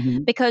wisely,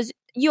 because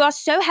you are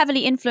so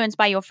heavily influenced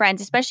by your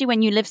friends, especially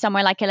when you live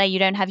somewhere like LA, you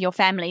don't have your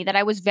family, that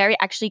I was very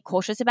actually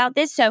cautious about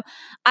this. So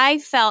I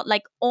felt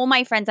like all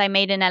my friends I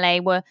made in LA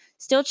were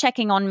still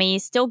checking on me,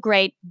 still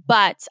great.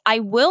 But I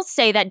will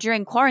say that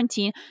during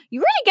quarantine,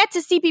 you really get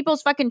to see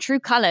people's fucking true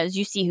colors.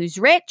 You see who's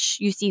rich,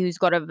 you see who's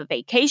got a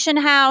vacation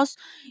house,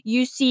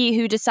 you see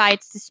who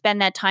decides to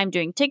spend their time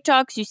doing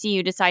TikToks, you see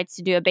who decides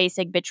to do a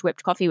basic bitch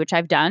whipped coffee, which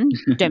I've done.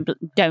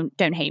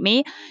 Don't hate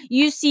me.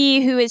 You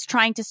see who is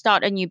trying to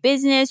start a new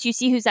business. You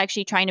see who's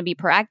actually trying to be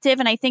proactive.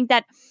 And I think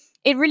that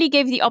it really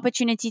gave the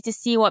opportunity to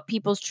see what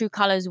people's true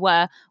colors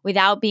were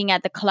without being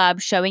at the club,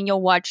 showing your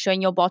watch,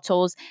 showing your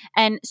bottles.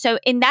 And so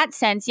in that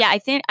sense, I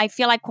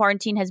feel like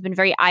quarantine has been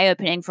very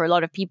eye-opening for a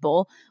lot of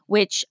people,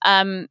 which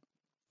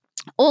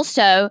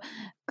also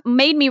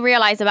made me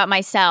realize about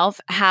myself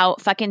how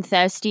fucking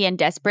thirsty and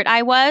desperate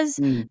I was,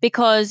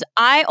 because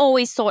I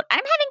always thought, I'm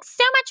having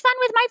so much fun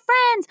with my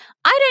friends,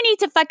 I don't need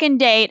to fucking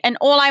date. And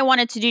all I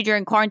wanted to do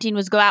during quarantine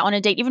was go out on a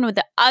date, even with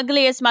the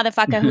ugliest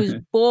motherfucker who's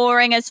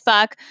boring as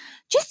fuck,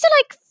 just to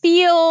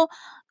feel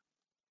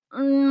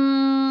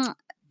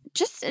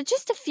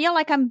just to feel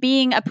like I'm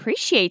being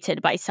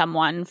appreciated by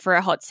someone for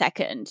a hot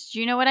second. Do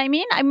you know what I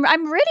mean? I'm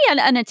really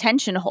an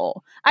attention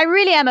whore. I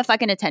really am a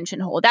fucking attention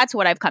whore. That's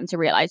what I've come to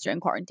realize during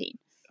quarantine.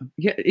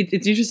 Yeah,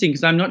 it's interesting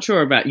because I'm not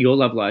sure about your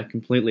love life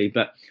completely,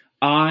 but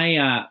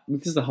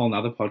this is a whole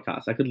nother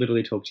podcast. I could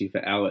literally talk to you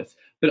for hours,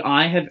 but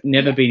I have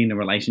never been in a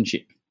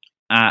relationship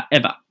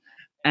ever.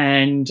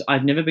 And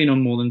I've never been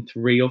on more than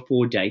 3 or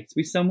 4 dates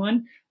with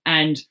someone.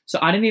 And so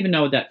I don't even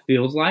know what that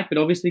feels like, but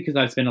obviously because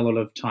I've spent a lot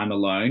of time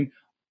alone,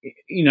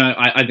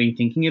 I've been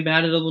thinking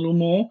about it a little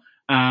more,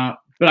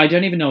 but I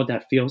don't even know what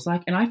that feels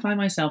like. And I find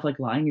myself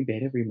lying in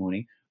bed every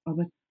morning. I'm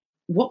like,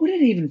 what would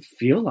it even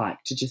feel like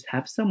to just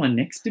have someone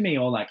next to me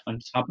or on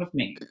top of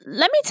me?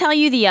 Let me tell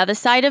you the other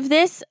side of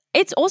this.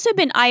 It's also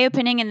been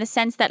eye-opening in the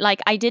sense that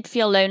I did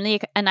feel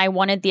lonely and I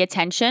wanted the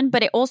attention,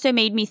 but it also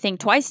made me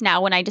think twice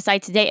now when I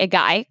decide to date a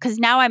guy, because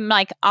now I'm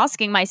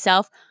asking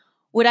myself,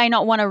 would I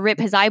not want to rip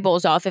his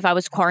eyeballs off if I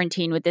was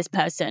quarantined with this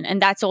person? And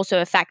that's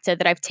also a factor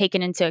that I've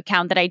taken into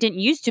account that I didn't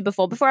used to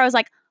before. Before I was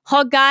like,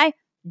 hot guy,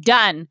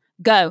 done,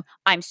 go.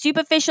 I'm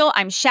superficial,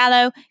 I'm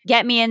shallow,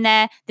 get me in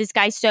there. This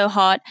guy's so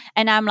hot.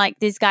 And I'm like,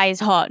 this guy is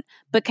hot.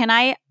 But can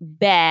I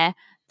bear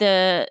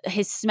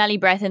his smelly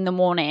breath in the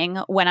morning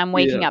when I'm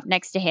waking up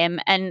next to him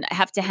and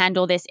have to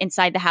handle this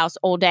inside the house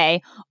all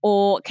day?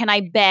 Or can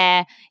I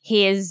bear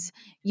his,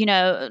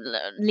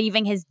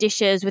 leaving his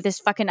dishes with his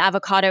fucking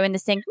avocado in the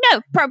sink?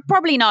 No,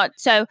 probably not.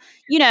 So,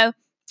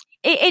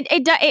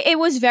 it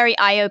was very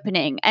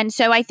eye-opening. And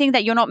so I think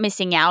that you're not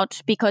missing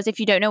out, because if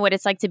you don't know what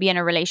it's like to be in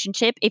a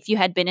relationship, if you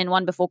had been in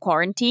one before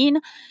quarantine,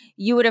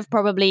 you would have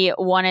probably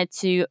wanted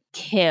to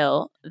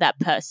kill that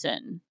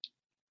person.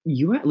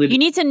 You are literally. You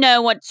need to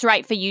know what's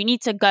right for you. You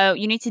need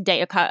to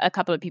date a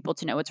couple of people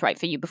to know what's right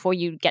for you before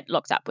you get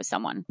locked up with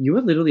someone. You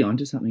are literally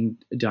onto something,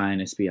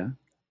 Diana Spear.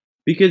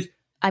 Because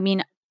I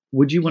mean,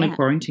 would you want to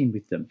quarantine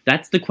with them?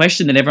 That's the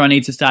question that everyone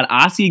needs to start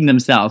asking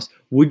themselves.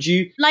 Would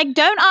you? Like,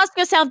 don't ask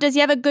yourself, does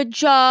he have a good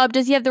job?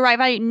 Does he have the right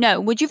value?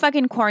 No. Would you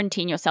fucking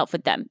quarantine yourself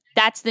with them?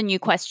 That's the new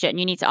question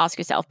you need to ask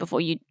yourself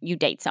before you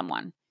date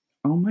someone.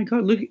 Oh my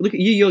God, look at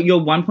you.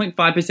 You're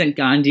 1.5%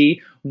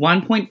 Gandhi,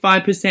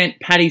 1.5%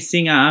 Patti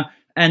Singer,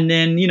 and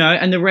then,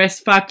 and the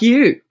rest, fuck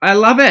you. I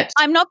love it.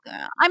 I'm not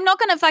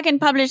going to fucking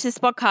publish this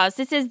podcast.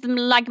 This is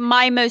like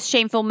my most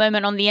shameful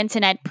moment on the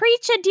internet.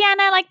 Preacher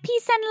Diana, like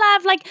peace and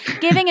love, like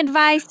giving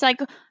advice, like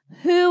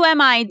who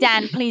am I,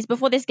 Dan? Please,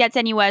 before this gets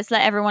any worse,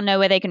 let everyone know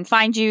where they can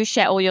find you,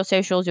 share all your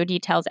socials, your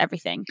details,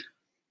 everything.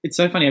 It's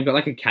so funny. I've got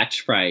like a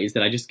catchphrase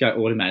that I just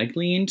go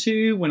automatically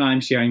into when I'm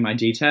sharing my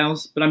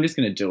details, but I'm just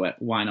going to do it.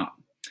 Why not?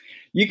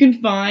 You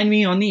can find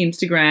me on the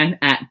Instagram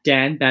at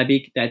Dan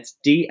Babic. That's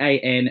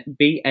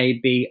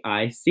DanBabic,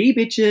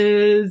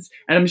 bitches.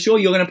 And I'm sure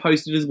you're going to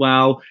post it as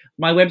well.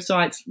 My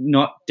website's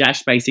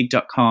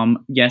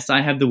not-basic.com. Yes,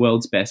 I have the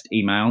world's best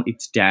email.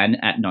 It's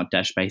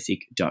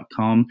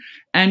dan@not-basic.com.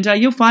 And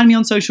you'll find me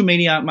on social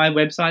media. My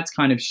website's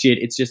kind of shit.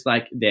 It's just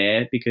like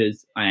there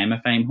because I am a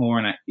fame whore,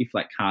 and if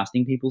like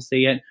casting people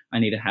see it, I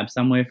need to have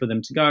somewhere for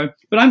them to go.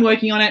 But I'm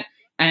working on it.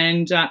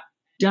 And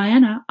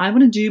Diana, I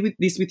want to do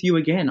this with you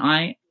again.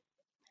 I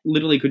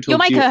literally could talk to you.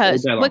 You're my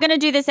co-host. We're going to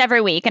do this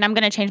every week, and I'm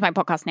going to change my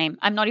podcast name.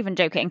 I'm not even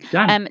joking.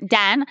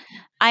 Dan,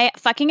 I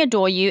fucking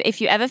adore you.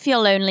 If you ever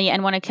feel lonely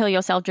and want to kill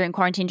yourself during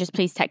quarantine, just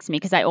please text me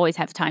because I always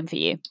have time for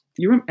you.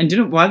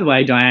 By the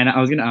way, Diana,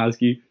 I was going to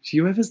ask you, do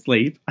you ever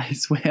sleep? I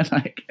swear,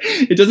 like,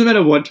 it doesn't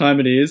matter what time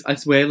it is. I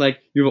swear, like,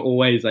 you've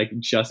always, like,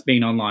 just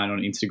been online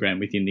on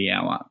Instagram within the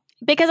hour.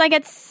 Because I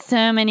get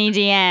so many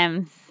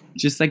DMs.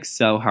 Just like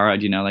so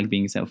hard, like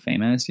being so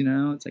famous,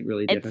 it's like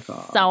really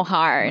difficult. It's so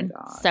hard.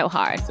 Oh so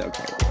hard. So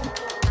crazy.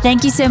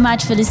 Thank you so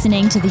much for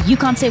listening to the You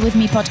Can't Sit With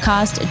Me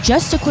podcast.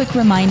 Just a quick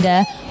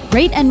reminder,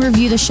 rate and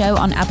review the show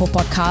on Apple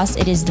Podcasts.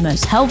 It is the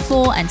most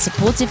helpful and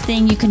supportive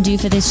thing you can do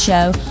for this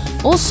show.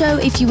 Also,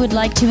 if you would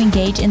like to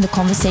engage in the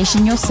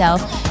conversation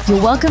yourself,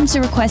 you're welcome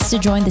to request to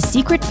join the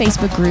secret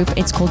Facebook group.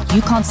 It's called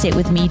You Can't Sit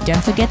With Me.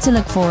 Don't forget to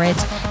look for it.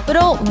 But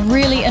all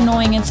really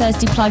annoying and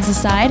thirsty plugs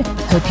aside,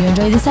 hope you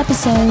enjoy this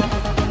episode.